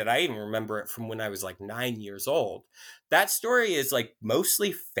story that I even remember it from when I was like 9 years old. That story is like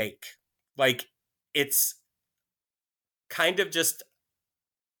mostly fake. Like it's kind of just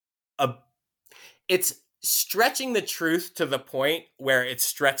it's stretching the truth to the point where it's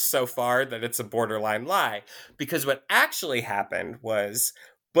stretched so far that it's a borderline lie. Because what actually happened was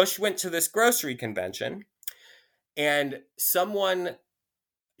Bush went to this grocery convention and someone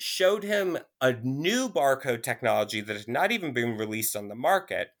showed him a new barcode technology that had not even been released on the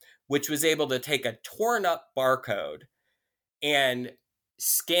market, which was able to take a torn up barcode and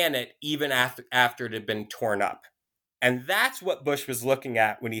scan it even after it had been torn up. And that's what Bush was looking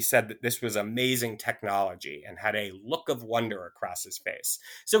at when he said that this was amazing technology and had a look of wonder across his face.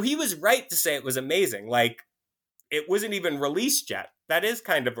 So he was right to say it was amazing. Like, it wasn't even released yet. That is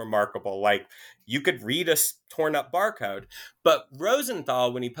kind of remarkable. Like, you could read a torn up barcode. But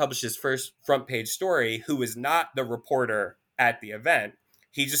Rosenthal, when he published his first front page story, who was not the reporter at the event,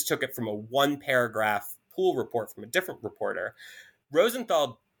 he just took it from a 1-paragraph pool report from a different reporter.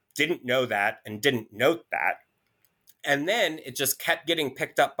 Rosenthal didn't know that and didn't note that. And then it just kept getting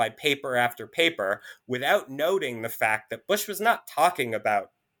picked up by paper after paper without noting the fact that Bush was not talking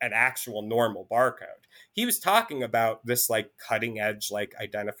about an actual normal barcode. He was talking about this like cutting edge, like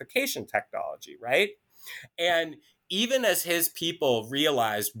identification technology, right? And even as his people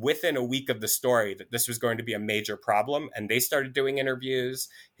realized within a week of the story that this was going to be a major problem and they started doing interviews,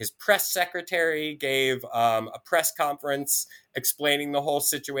 his press secretary gave a press conference explaining the whole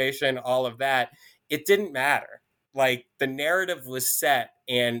situation, all of that. It didn't matter. Like, the narrative was set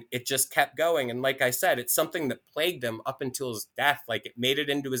and it just kept going. And like I said, it's something that plagued him up until his death. Like, it made it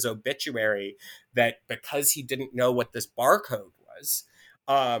into his obituary that because he didn't know what this barcode was,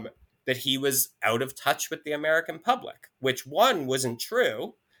 that he was out of touch with the American public, which one, wasn't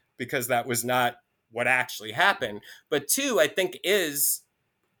true because that was not what actually happened. But two, I think is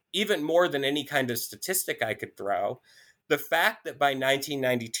even more than any kind of statistic I could throw, the fact that by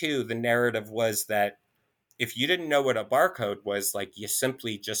 1992, the narrative was that if you didn't know what a barcode was, like, you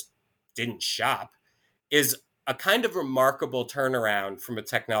simply just didn't shop, is a kind of remarkable turnaround from a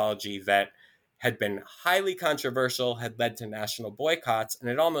technology that had been highly controversial, had led to national boycotts, and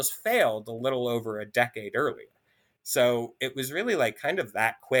it almost failed a little over a decade earlier. So it was really like kind of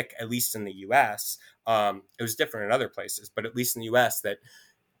that quick, at least in the US. It was different in other places, but at least in the US, that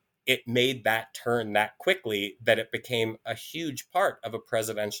it made that turn that quickly that it became a huge part of a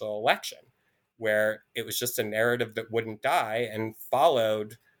presidential election, where it was just a narrative that wouldn't die and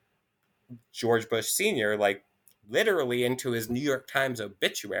followed George Bush Sr., like, literally into his New York Times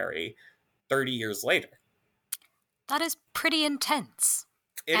obituary 30 years later. That is pretty intense.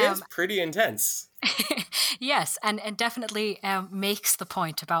 It is pretty intense. Yes, and definitely makes the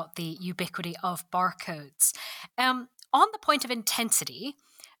point about the ubiquity of barcodes. On the point of intensity,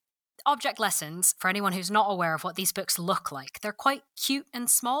 object lessons, for anyone who's not aware of what these books look like, they're quite cute and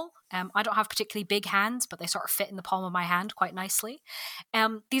small. I don't have particularly big hands, but they sort of fit in the palm of my hand quite nicely.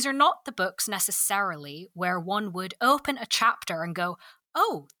 These are not the books necessarily where one would open a chapter and go,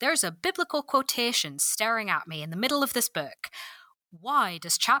 oh, there's a biblical quotation staring at me in the middle of this book. Why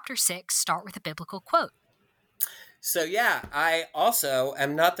does chapter 6 start with a biblical quote? So yeah, I also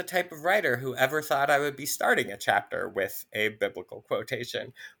am not the type of writer who ever thought I would be starting a chapter with a biblical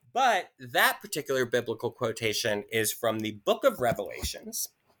quotation. But that particular biblical quotation is from the Book of Revelations,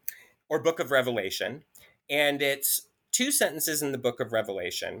 or Book of Revelation. And it's 2 sentences in the Book of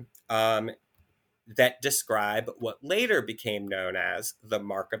Revelation that describe what later became known as the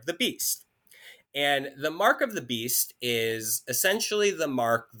Mark of the Beast. And the Mark of the Beast is essentially the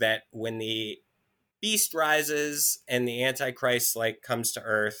mark that when the beast rises and the Antichrist comes to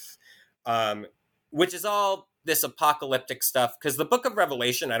Earth, which is all this apocalyptic stuff. Because the Book of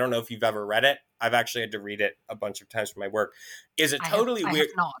Revelation, I don't know if you've ever read it. I've actually had to read it a bunch of times for my work. Is a totally weird. I have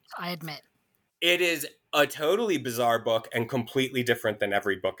not. I admit. It is a totally bizarre book and completely different than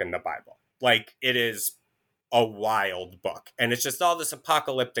every book in the Bible. It is a wild book, and it's just all this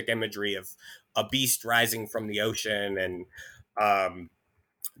apocalyptic imagery of a beast rising from the ocean and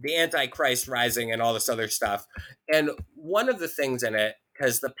the Antichrist rising and all this other stuff. And one of the things in it,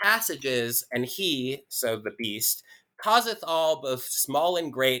 because the passage is, and he, so the beast, causeth all, both small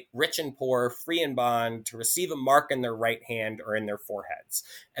and great, rich and poor, free and bond, to receive a mark in their right hand or in their foreheads,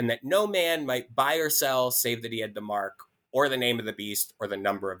 and that no man might buy or sell save that he had the mark, or the name of the beast, or the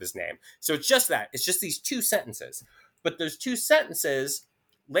number of his name. So it's just that. It's just these 2 sentences. But those 2 sentences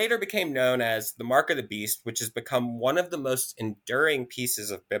later became known as the Mark of the Beast, which has become one of the most enduring pieces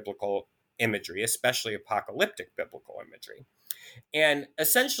of biblical imagery, especially apocalyptic biblical imagery. And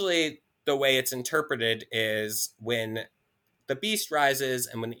essentially, the way it's interpreted is when the beast rises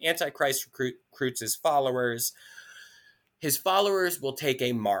and when the Antichrist recruits his followers will take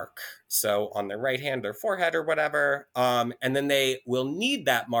a mark, so on their right hand or forehead or whatever, and then they will need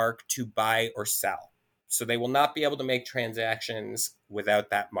that mark to buy or sell. So they will not be able to make transactions without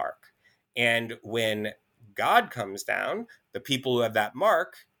that mark. And when God comes down, the people who have that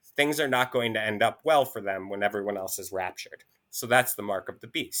mark, things are not going to end up well for them when everyone else is raptured. So that's the mark of the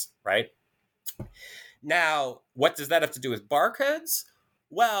beast, right? Now, what does that have to do with barcodes?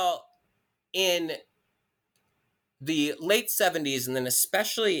 Well, in the late 70s, and then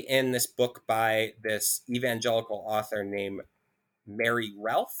especially in this book by this evangelical author named Mary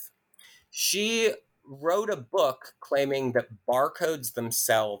Relf, she wrote a book claiming that barcodes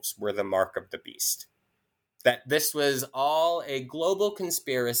themselves were the mark of the beast. That this was all a global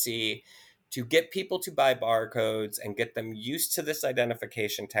conspiracy to get people to buy barcodes and get them used to this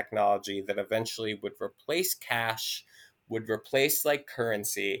identification technology that eventually would replace cash, would replace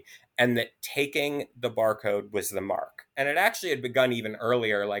currency, and that taking the barcode was the mark. And it actually had begun even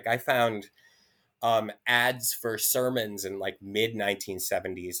earlier. I found ads for sermons in mid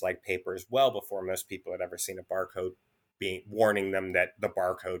 1970s, papers well before most people had ever seen a barcode warning them that the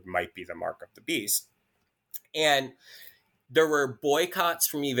barcode might be the mark of the beast. And there were boycotts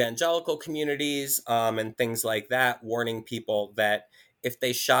from evangelical communities and things like that, warning people that if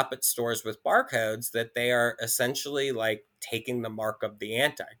they shop at stores with barcodes, that they are essentially taking the mark of the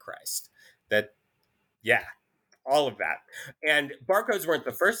Antichrist. That, yeah, all of that. And barcodes weren't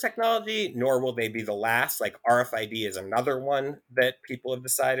the first technology, nor will they be the last. RFID is another one that people have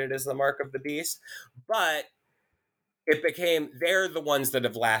decided is the mark of the beast. But they're the ones that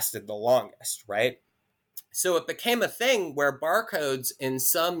have lasted the longest, right? So it became a thing where barcodes in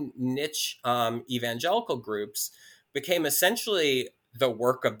some niche evangelical groups became essentially the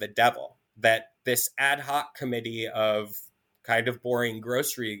work of the devil, that this ad hoc committee of kind of boring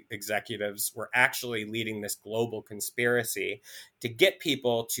grocery executives were actually leading this global conspiracy to get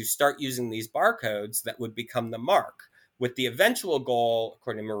people to start using these barcodes that would become the mark, with the eventual goal,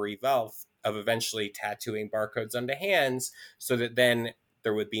 according to Marie Velf, of eventually tattooing barcodes onto hands so that then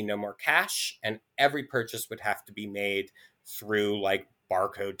there would be no more cash and every purchase would have to be made through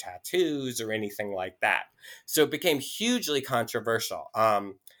barcode tattoos or anything like that. So it became hugely controversial.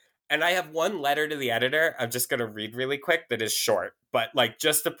 And I have one letter to the editor I'm just going to read really quick that is short, but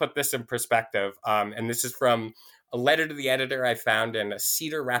just to put this in perspective. And this is from a letter to the editor I found in a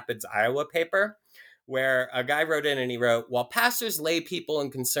Cedar Rapids, Iowa paper, where a guy wrote in and he wrote, while pastors, lay people,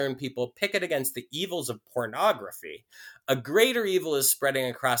 and concerned people picket against the evils of pornography, a greater evil is spreading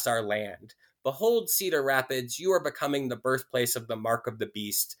across our land. Behold, Cedar Rapids, you are becoming the birthplace of the mark of the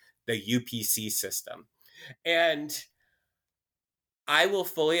beast, the UPC system. And I will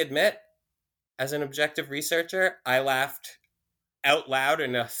fully admit, as an objective researcher, I laughed out loud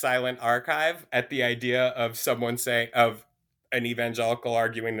in a silent archive at the idea of someone saying, of an evangelical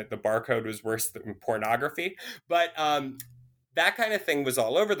arguing that the barcode was worse than pornography. But that kind of thing was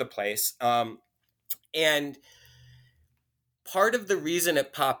all over the place. And part of the reason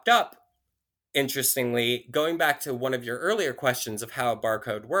it popped up, interestingly, going back to one of your earlier questions of how a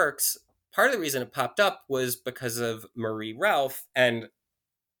barcode works, part of the reason it popped up was because of Marie Ralph and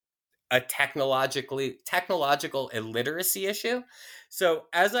a technological illiteracy issue. So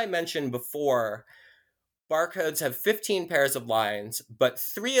as I mentioned before, barcodes have 15 pairs of lines, but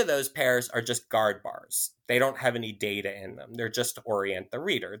 3 of those pairs are just guard bars. They don't have any data in them. They're just to orient the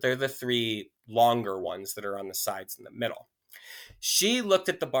reader. They're the 3 longer ones that are on the sides in the middle. She looked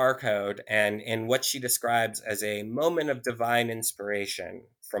at the barcode, and in what she describes as a moment of divine inspiration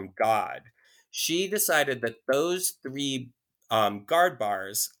from God, she decided that those 3 guard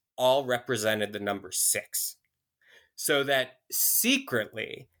bars all represented the number 6. So that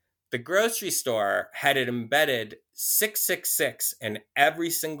secretly, the grocery store had it embedded 666 in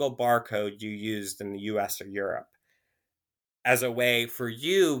every single barcode you used in the US or Europe as a way for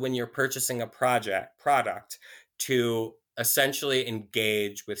you, when you're purchasing a product, to essentially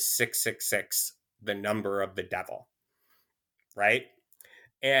engage with 666, the number of the devil, right?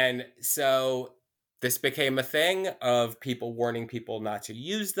 And so this became a thing of people warning people not to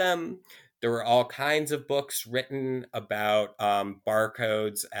use them. There were all kinds of books written about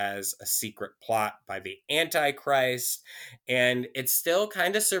barcodes as a secret plot by the Antichrist, and it still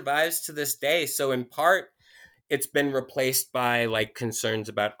kind of survives to this day. So in part, it's been replaced by like concerns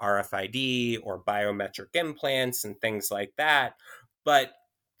about RFID or biometric implants and things like that. But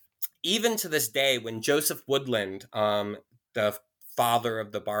even to this day, when Joseph Woodland, the father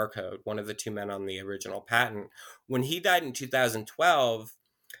of the barcode, one of the 2 men on the original patent, when he died in 2012,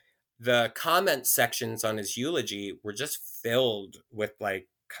 the comment sections on his eulogy were just filled with like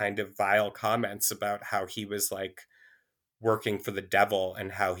kind of vile comments about how he was like working for the devil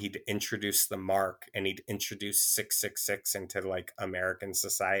and how he'd introduced the mark and he'd introduced 666 into like American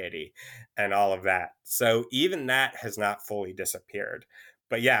society and all of that. So even that has not fully disappeared.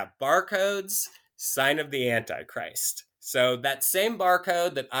 But yeah, barcodes, sign of the Antichrist. So that same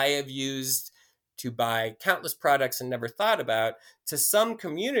barcode that I have used to buy countless products and never thought about, to some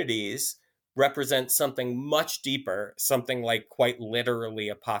communities represents something much deeper, something like quite literally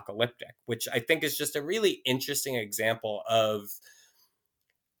apocalyptic, which I think is just a really interesting example of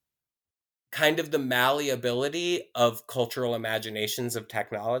kind of the malleability of cultural imaginations of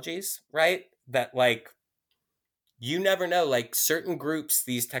technologies, right? That like, you never know, like certain groups,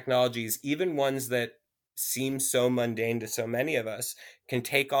 these technologies, even ones that seem so mundane to so many of us, can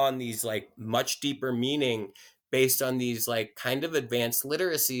take on these like much deeper meaning based on these like kind of advanced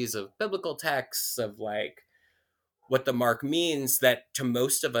literacies of biblical texts, of like what the mark means, that to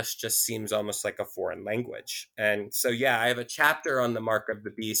most of us just seems almost like a foreign language. And so, yeah, I have a chapter on the mark of the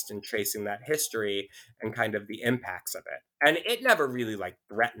beast and tracing that history and kind of the impacts of it. And it never really like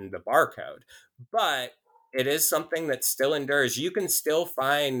threatened the barcode, but it is something that still endures. You can still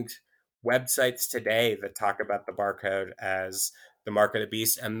find websites today that talk about the barcode as the mark of the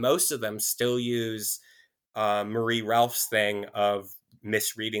beast, and most of them still use Marie Ralph's thing of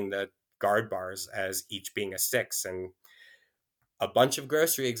misreading the guard bars as each being a 6, and a bunch of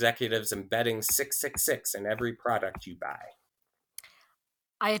grocery executives embedding 666 in every product you buy.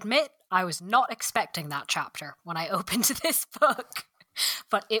 I admit I was not expecting that chapter when I opened this book,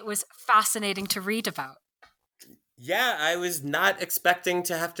 but it was fascinating to read about. Yeah, I was not expecting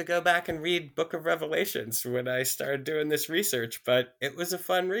to have to go back and read Book of Revelations when I started doing this research, but it was a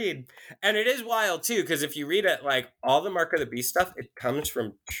fun read. And it is wild, too, because if you read it, like, all the Mark of the Beast stuff, it comes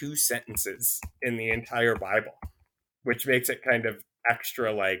from 2 sentences in the entire Bible, which makes it kind of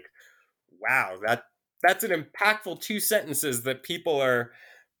extra, like, wow, that's an impactful 2 sentences that people are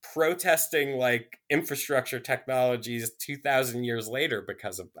protesting, like, infrastructure technologies 2,000 years later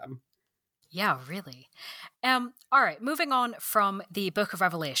because of them. Yeah, really. All right, moving on from the Book of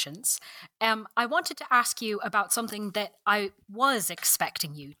Revelations, I wanted to ask you about something that I was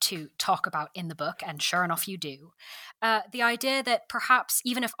expecting you to talk about in the book, and sure enough you do. The idea that perhaps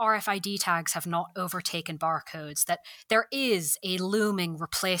even if RFID tags have not overtaken barcodes, that there is a looming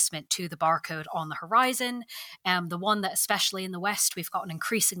replacement to the barcode on the horizon, the one that especially in the West we've gotten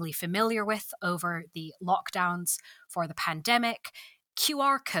increasingly familiar with over the lockdowns for the pandemic,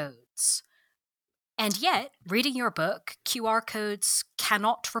 QR codes. And yet, reading your book, QR codes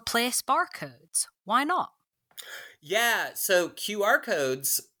cannot replace barcodes. Why not? Yeah, so QR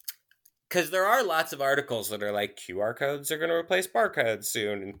codes, because there are lots of articles that are like QR codes are going to replace barcodes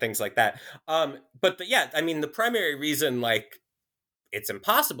soon and things like that. But the primary reason like it's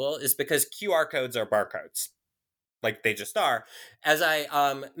impossible is because QR codes are barcodes. Like they just are. As I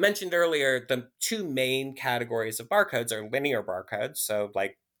mentioned earlier, the 2 main categories of barcodes are linear barcodes, so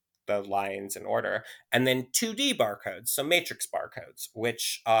like the lines in order. And then 2D barcodes, so matrix barcodes,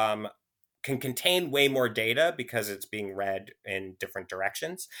 which can contain way more data because it's being read in different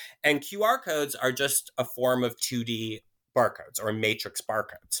directions. And QR codes are just a form of 2D barcodes or matrix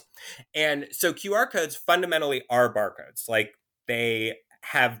barcodes. And so QR codes fundamentally are barcodes. Like, they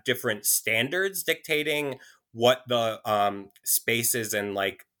have different standards dictating what the spaces and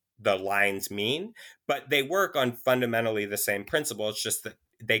like the lines mean, but they work on fundamentally the same principle. It's just that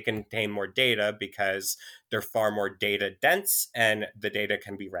they contain more data because they're far more data dense and the data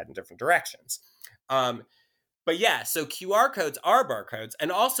can be read in different directions. But yeah, so QR codes are barcodes,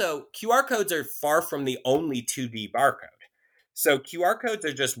 and also QR codes are far from the only 2D barcode. So QR codes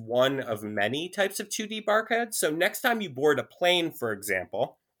are just one of many types of 2D barcodes. So next time you board a plane, for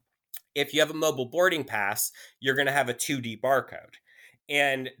example, if you have a mobile boarding pass, you're going to have a 2D barcode.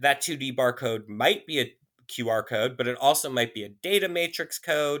 And that 2D barcode might be a QR code, but it also might be a data matrix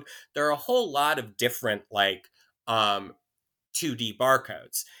code. There are a whole lot of different 2D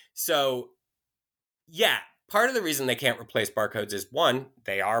barcodes. So yeah, part of the reason they can't replace barcodes is, one,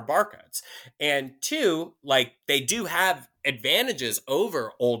 they are barcodes. And two, like, they do have advantages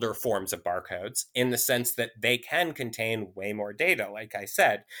over older forms of barcodes in the sense that they can contain way more data, like I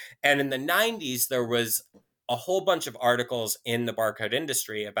said. And in the 90s, there was a whole bunch of articles in the barcode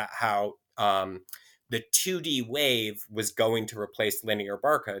industry about how the 2D wave was going to replace linear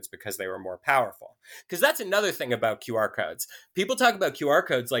barcodes because they were more powerful. Because that's another thing about QR codes. People talk about QR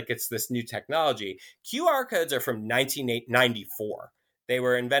codes like it's this new technology. QR codes are from 1994. They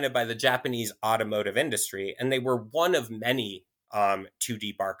were invented by the Japanese automotive industry, and they were one of many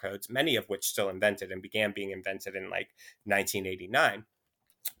 2D barcodes, many of which still invented and began being invented in like 1989.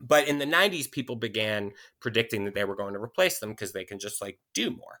 But in the 90s, people began predicting that they were going to replace them because they can just like do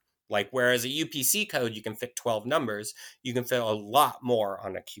more. Like, whereas a UPC code, you can fit 12 numbers, you can fit a lot more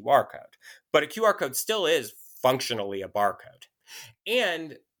on a QR code. But a QR code still is functionally a barcode.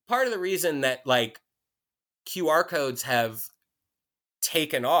 And part of the reason that like QR codes have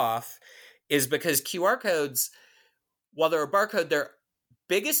taken off is because QR codes, while they're a barcode, their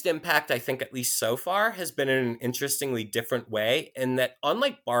biggest impact, I think, at least so far, has been in an interestingly different way, in that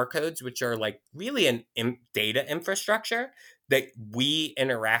unlike barcodes, which are like really an data infrastructure that we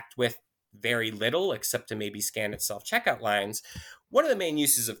interact with very little except to maybe scan its self-checkout lines, one of the main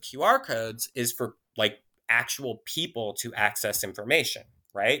uses of QR codes is for like actual people to access information,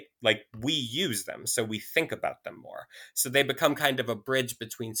 right? Like, we use them, so we think about them more. So they become kind of a bridge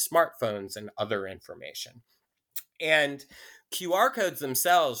between smartphones and other information. And QR codes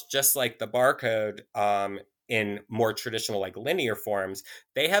themselves, just like the barcode in more traditional like linear forms,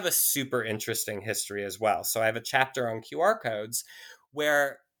 they have a super interesting history as well. So I have a chapter on QR codes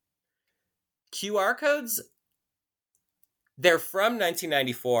where QR codes, they're from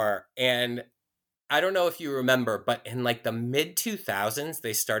 1994, and I don't know if you remember, but in like the mid 2000s,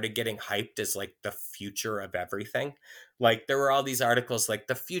 they started getting hyped as like the future of everything. Like, there were all these articles like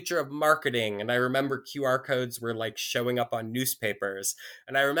the future of marketing. And I remember QR codes were like showing up on newspapers.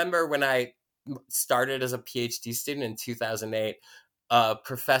 And I remember when I started as a PhD student in 2008, a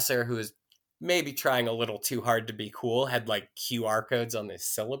professor who was maybe trying a little too hard to be cool had like QR codes on this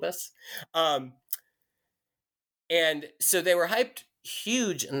syllabus. And so they were hyped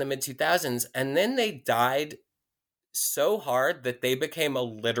huge in the mid 2000s, and then they died so hard that they became a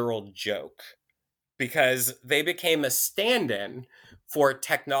literal joke because they became a stand-in for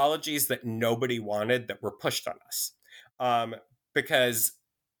technologies that nobody wanted that were pushed on us. Because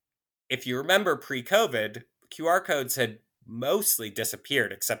if you remember pre-COVID, QR codes had mostly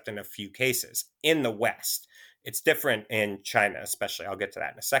disappeared except in a few cases in the West. It's different in China, especially. I'll get to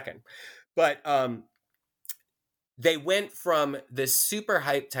that in a second. But they went from this super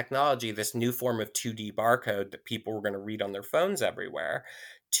hyped technology, this new form of 2D barcode that people were going to read on their phones everywhere,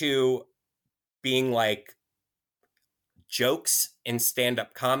 to being like jokes in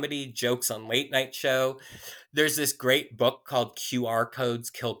stand-up comedy, jokes on late night show. There's this great book called QR Codes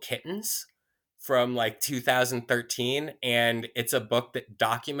Kill Kittens from like 2013. And it's a book that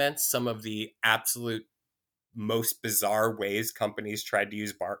documents some of the absolute most bizarre ways companies tried to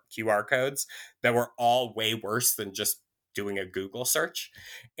use QR codes that were all way worse than just doing a Google search.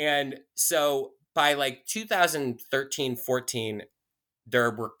 And so by like 2013, 14,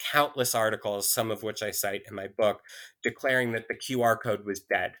 there were countless articles, some of which I cite in my book, declaring that the QR code was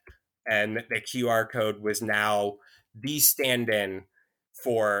dead and that the QR code was now the stand-in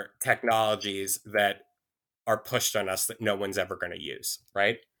for technologies that are pushed on us that no one's ever going to use,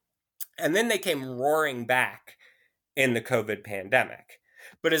 right? And then they came roaring back in the COVID pandemic.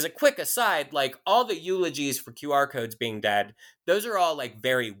 But as a quick aside, like all the eulogies for QR codes being dead, those are all like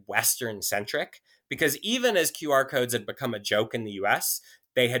very Western centric, because even as QR codes had become a joke in the US,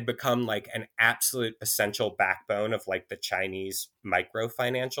 they had become like an absolute essential backbone of like the Chinese micro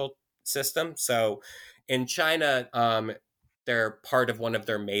financial system. So in China, they're part of one of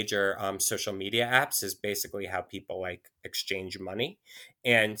their major social media apps is basically how people like exchange money.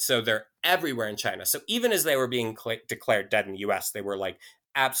 And so they're everywhere in China. So even as they were being declared dead in the US, they were like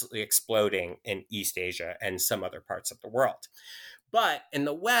absolutely exploding in East Asia and some other parts of the world. But in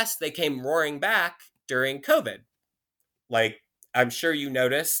the West, they came roaring back during COVID. Like, I'm sure you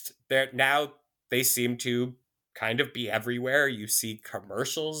noticed that now they seem to kind of be everywhere. You see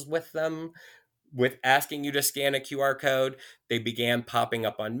commercials with them, with asking you to scan a QR code. They began popping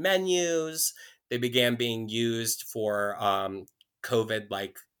up on menus. They began being used for COVID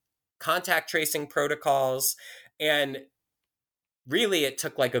like contact tracing protocols. And really, it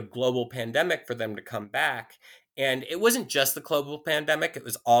took like a global pandemic for them to come back. And it wasn't just the global pandemic. It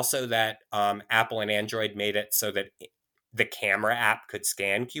was also that Apple and Android made it so that the camera app could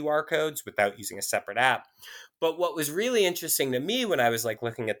scan QR codes without using a separate app. But what was really interesting to me when I was like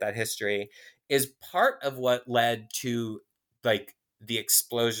looking at that history is part of what led to like the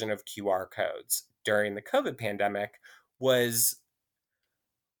explosion of QR codes during the COVID pandemic was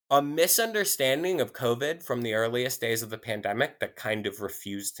a misunderstanding of COVID from the earliest days of the pandemic that kind of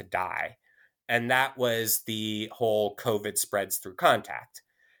refused to die. And that was the whole COVID spreads through contact.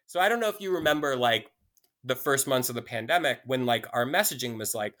 So I don't know if you remember like the first months of the pandemic when like our messaging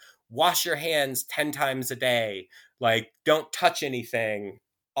was like, wash your hands 10 times a day, like don't touch anything,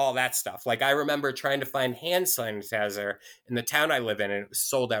 all that stuff. Like I remember trying to find hand sanitizer in the town I live in and it was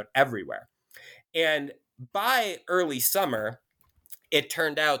sold out everywhere. And by early summer, it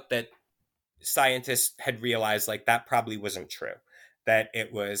turned out that scientists had realized like that probably wasn't true, that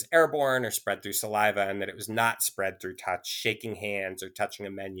it was airborne or spread through saliva, and that it was not spread through touch. Shaking hands or touching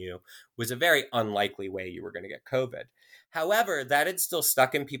a menu was a very unlikely way you were going to get COVID. However, that had still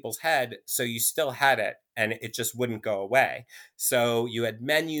stuck in people's head, so you still had it, and it just wouldn't go away. So you had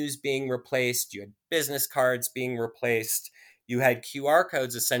menus being replaced, you had business cards being replaced, you had QR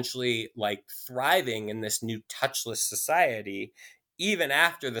codes essentially like thriving in this new touchless society, even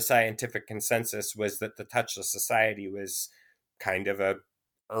after the scientific consensus was that the touchless society was kind of a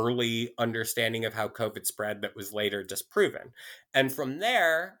early understanding of how COVID spread that was later disproven. And from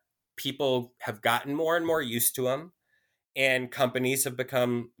there, people have gotten more and more used to them, and companies have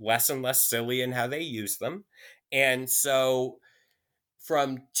become less and less silly in how they use them. And so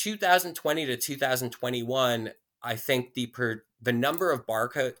from 2020 to 2021, I think the number of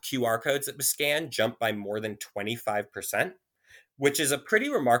barcode QR codes that was scanned jumped by more than 25%. Which is a pretty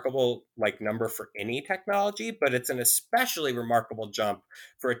remarkable like number for any technology, but it's an especially remarkable jump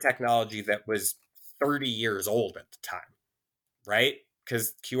for a technology that was 30 years old at the time, right?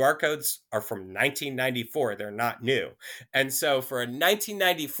 Because QR codes are from 1994, they're not new. And so for a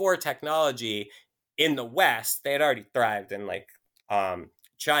 1994 technology in the West, they had already thrived in like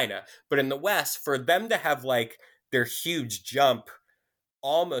China, but in the West, for them to have like their huge jump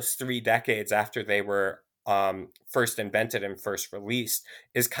almost 3 decades after they were first invented and first released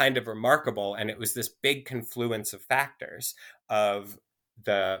is kind of remarkable. And it was this big confluence of factors of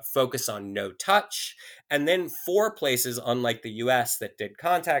the focus on no touch, and then 4 places, unlike the US, that did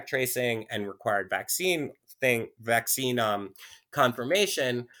contact tracing and required vaccine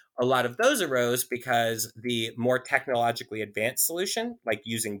confirmation. A lot of those arose because the more technologically advanced solution, like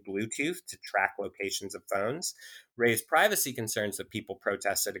using Bluetooth to track locations of phones, raised privacy concerns that people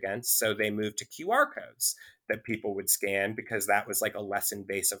protested against. So they moved to QR codes that people would scan because that was like a less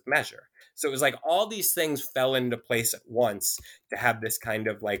invasive measure. So it was like all these things fell into place at once to have this kind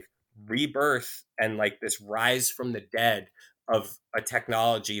of like rebirth and like this rise from the dead of a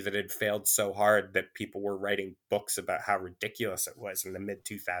technology that had failed so hard that people were writing books about how ridiculous it was in the mid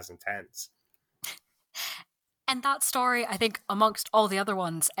 2010s. And that story, I think, amongst all the other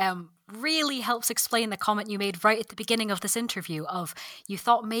ones, really helps explain the comment you made right at the beginning of this interview of you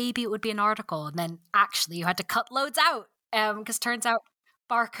thought maybe it would be an article and then actually you had to cut loads out because turns out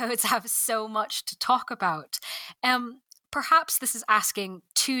barcodes have so much to talk about. Perhaps this is asking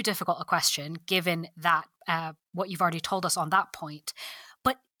too difficult a question given that what you've already told us on that point.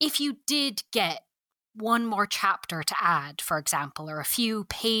 But if you did get one more chapter to add, for example, or a few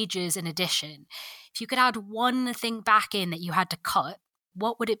pages in addition, if you could add one thing back in that you had to cut,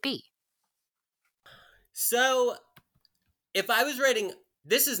 what would it be? So if I was writing,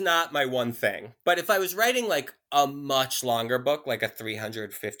 this is not my one thing, but if I was writing like a much longer book, like a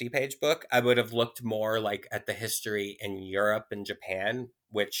 350-page book, I would have looked more like at the history in Europe and Japan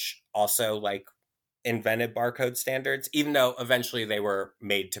which also like invented barcode standards, even though eventually they were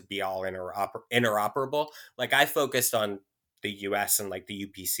made to be all interoperable. Like I focused on the US and like the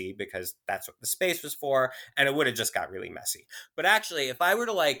UPC because that's what the space was for, and it would have just got really messy. But actually, if I were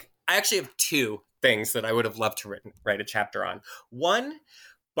to I actually have two things that I would have loved to write a chapter on. One,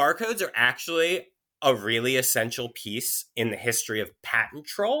 barcodes are actually a really essential piece in the history of patent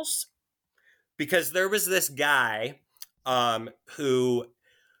trolls, because there was this guy who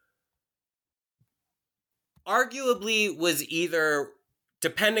arguably was either,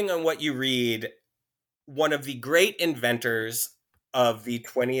 depending on what you read, one of the great inventors of the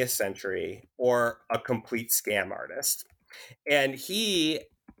 20th century or a complete scam artist. And he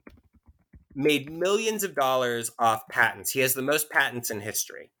made millions of dollars off patents. He has the most patents in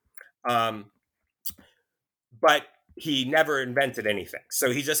history. But he never invented anything.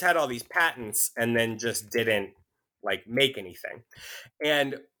 So he just had all these patents and then just didn't like make anything.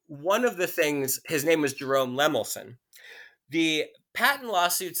 And one of the things, his name was Jerome Lemelson. The patent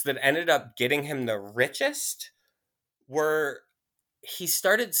lawsuits that ended up getting him the richest were, he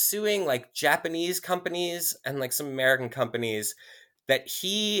started suing like Japanese companies and like some American companies that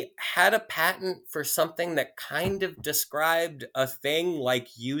he had a patent for something that kind of described a thing like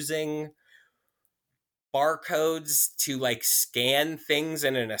using barcodes to like scan things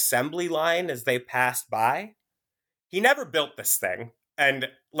in an assembly line as they passed by. He never built this thing, and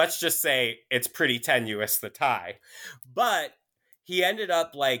let's just say it's pretty tenuous, the tie. But he ended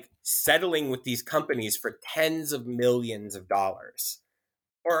up like settling with these companies for tens of millions of dollars.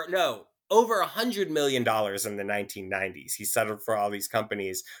 Or no, over $100 million in the 1990s. He settled for all these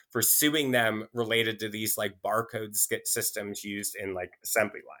companies for suing them related to these like barcode systems used in like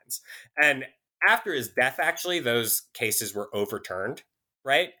assembly lines. And after his death, actually, those cases were overturned,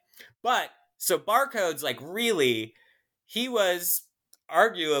 right? But so barcodes, like really, he was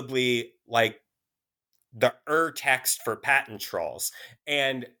arguably like the text for patent trolls.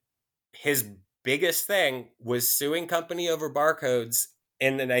 And his biggest thing was suing company over barcodes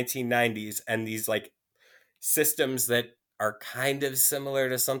in the 1990s, and these like systems that are kind of similar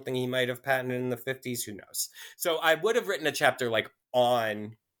to something he might have patented in the 50s, who knows. So I would have written a chapter like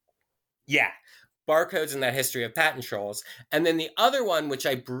on barcodes and that history of patent trolls. And then the other one, which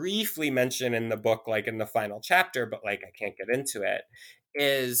I briefly mention in the book, like in the final chapter, but like I can't get into it,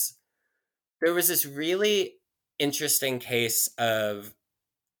 is there was this really interesting case of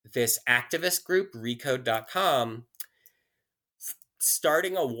this activist group, Recode.com,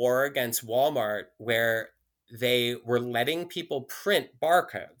 starting a war against Walmart where they were letting people print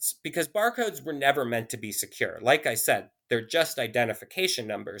barcodes, because barcodes were never meant to be secure. Like I said, they're just identification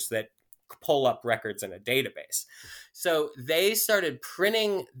numbers that pull up records in a database. So they started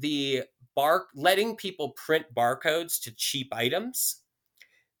printing letting people print barcodes to cheap items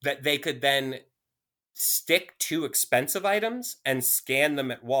that they could then stick to expensive items and scan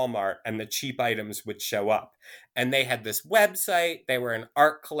them at Walmart, and the cheap items would show up. And they had this website. They were an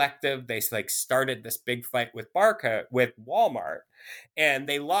art collective. They like started this big fight with Walmart, and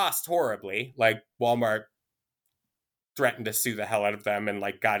they lost horribly. Like Walmart threatened to sue the hell out of them and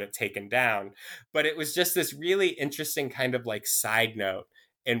like got it taken down. But it was just this really interesting kind of like side note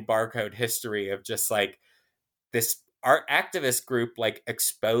in barcode history of just like this art activist group like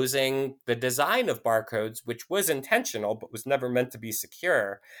exposing the design of barcodes, which was intentional but was never meant to be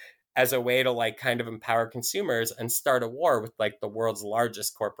secure, as a way to like kind of empower consumers and start a war with like the world's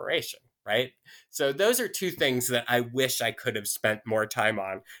largest corporation, right? So those are two things that I wish I could have spent more time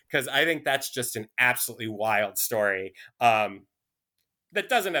on, because I think that's just an absolutely wild story that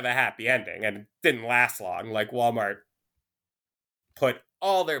doesn't have a happy ending and didn't last long. Like Walmart put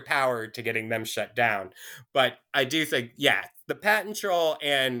all their power to getting them shut down. But I do think, the patent troll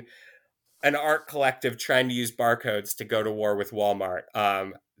and an art collective trying to use barcodes to go to war with Walmart,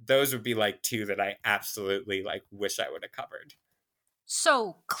 those would be like two that I absolutely like wish I would have covered.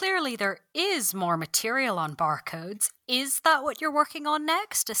 So clearly there is more material on barcodes. Is that what you're working on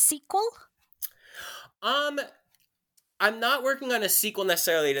next? A sequel? I'm not working on a sequel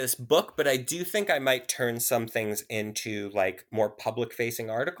necessarily to this book, but I do think I might turn some things into like more public facing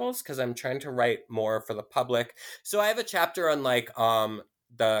articles, because I'm trying to write more for the public. So I have a chapter on like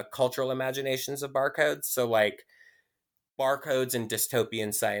the cultural imaginations of barcodes. So like barcodes and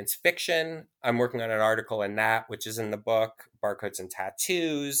dystopian science fiction. I'm working on an article in that, which is in the book. Barcodes and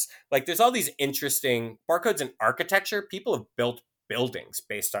tattoos. Like there's all these interesting barcodes in architecture. People have built buildings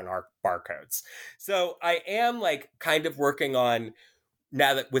based on our barcodes. So I am like kind of working on,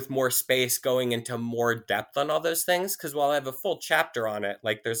 now that with more space, going into more depth on all those things. Because while I have a full chapter on it,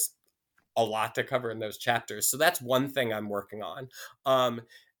 like there's a lot to cover in those chapters. So that's one thing I'm working on.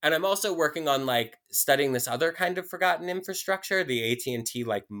 And I'm also working on like studying this other kind of forgotten infrastructure, the AT&T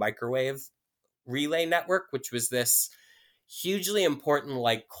like microwave relay network, which was this hugely important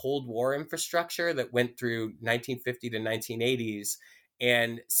like Cold War infrastructure that went through 1950 to 1980s.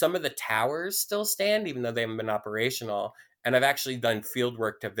 And some of the towers still stand, even though they haven't been operational. And I've actually done field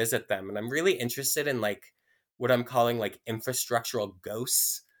work to visit them. And I'm really interested in like what I'm calling like infrastructural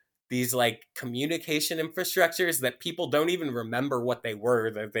ghosts, these like communication infrastructures that people don't even remember what they were,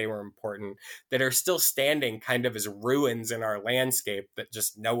 that they were important, that are still standing kind of as ruins in our landscape that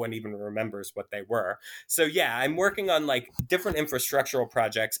just no one even remembers what they were. So yeah, I'm working on like different infrastructural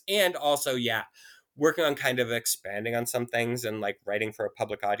projects, and also, yeah, working on kind of expanding on some things and like writing for a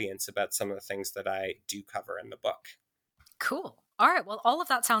public audience about some of the things that I do cover in the book. Cool. All right, well, all of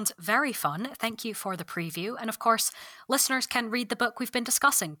that sounds very fun. Thank you for the preview. And of course, listeners can read the book we've been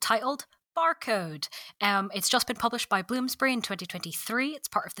discussing, titled Barcode. It's just been published by Bloomsbury in 2023. It's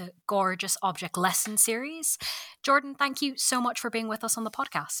part of the gorgeous Object Lesson series. Jordan, thank you so much for being with us on the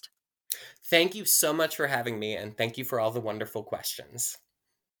podcast. Thank you so much for having me, and thank you for all the wonderful questions.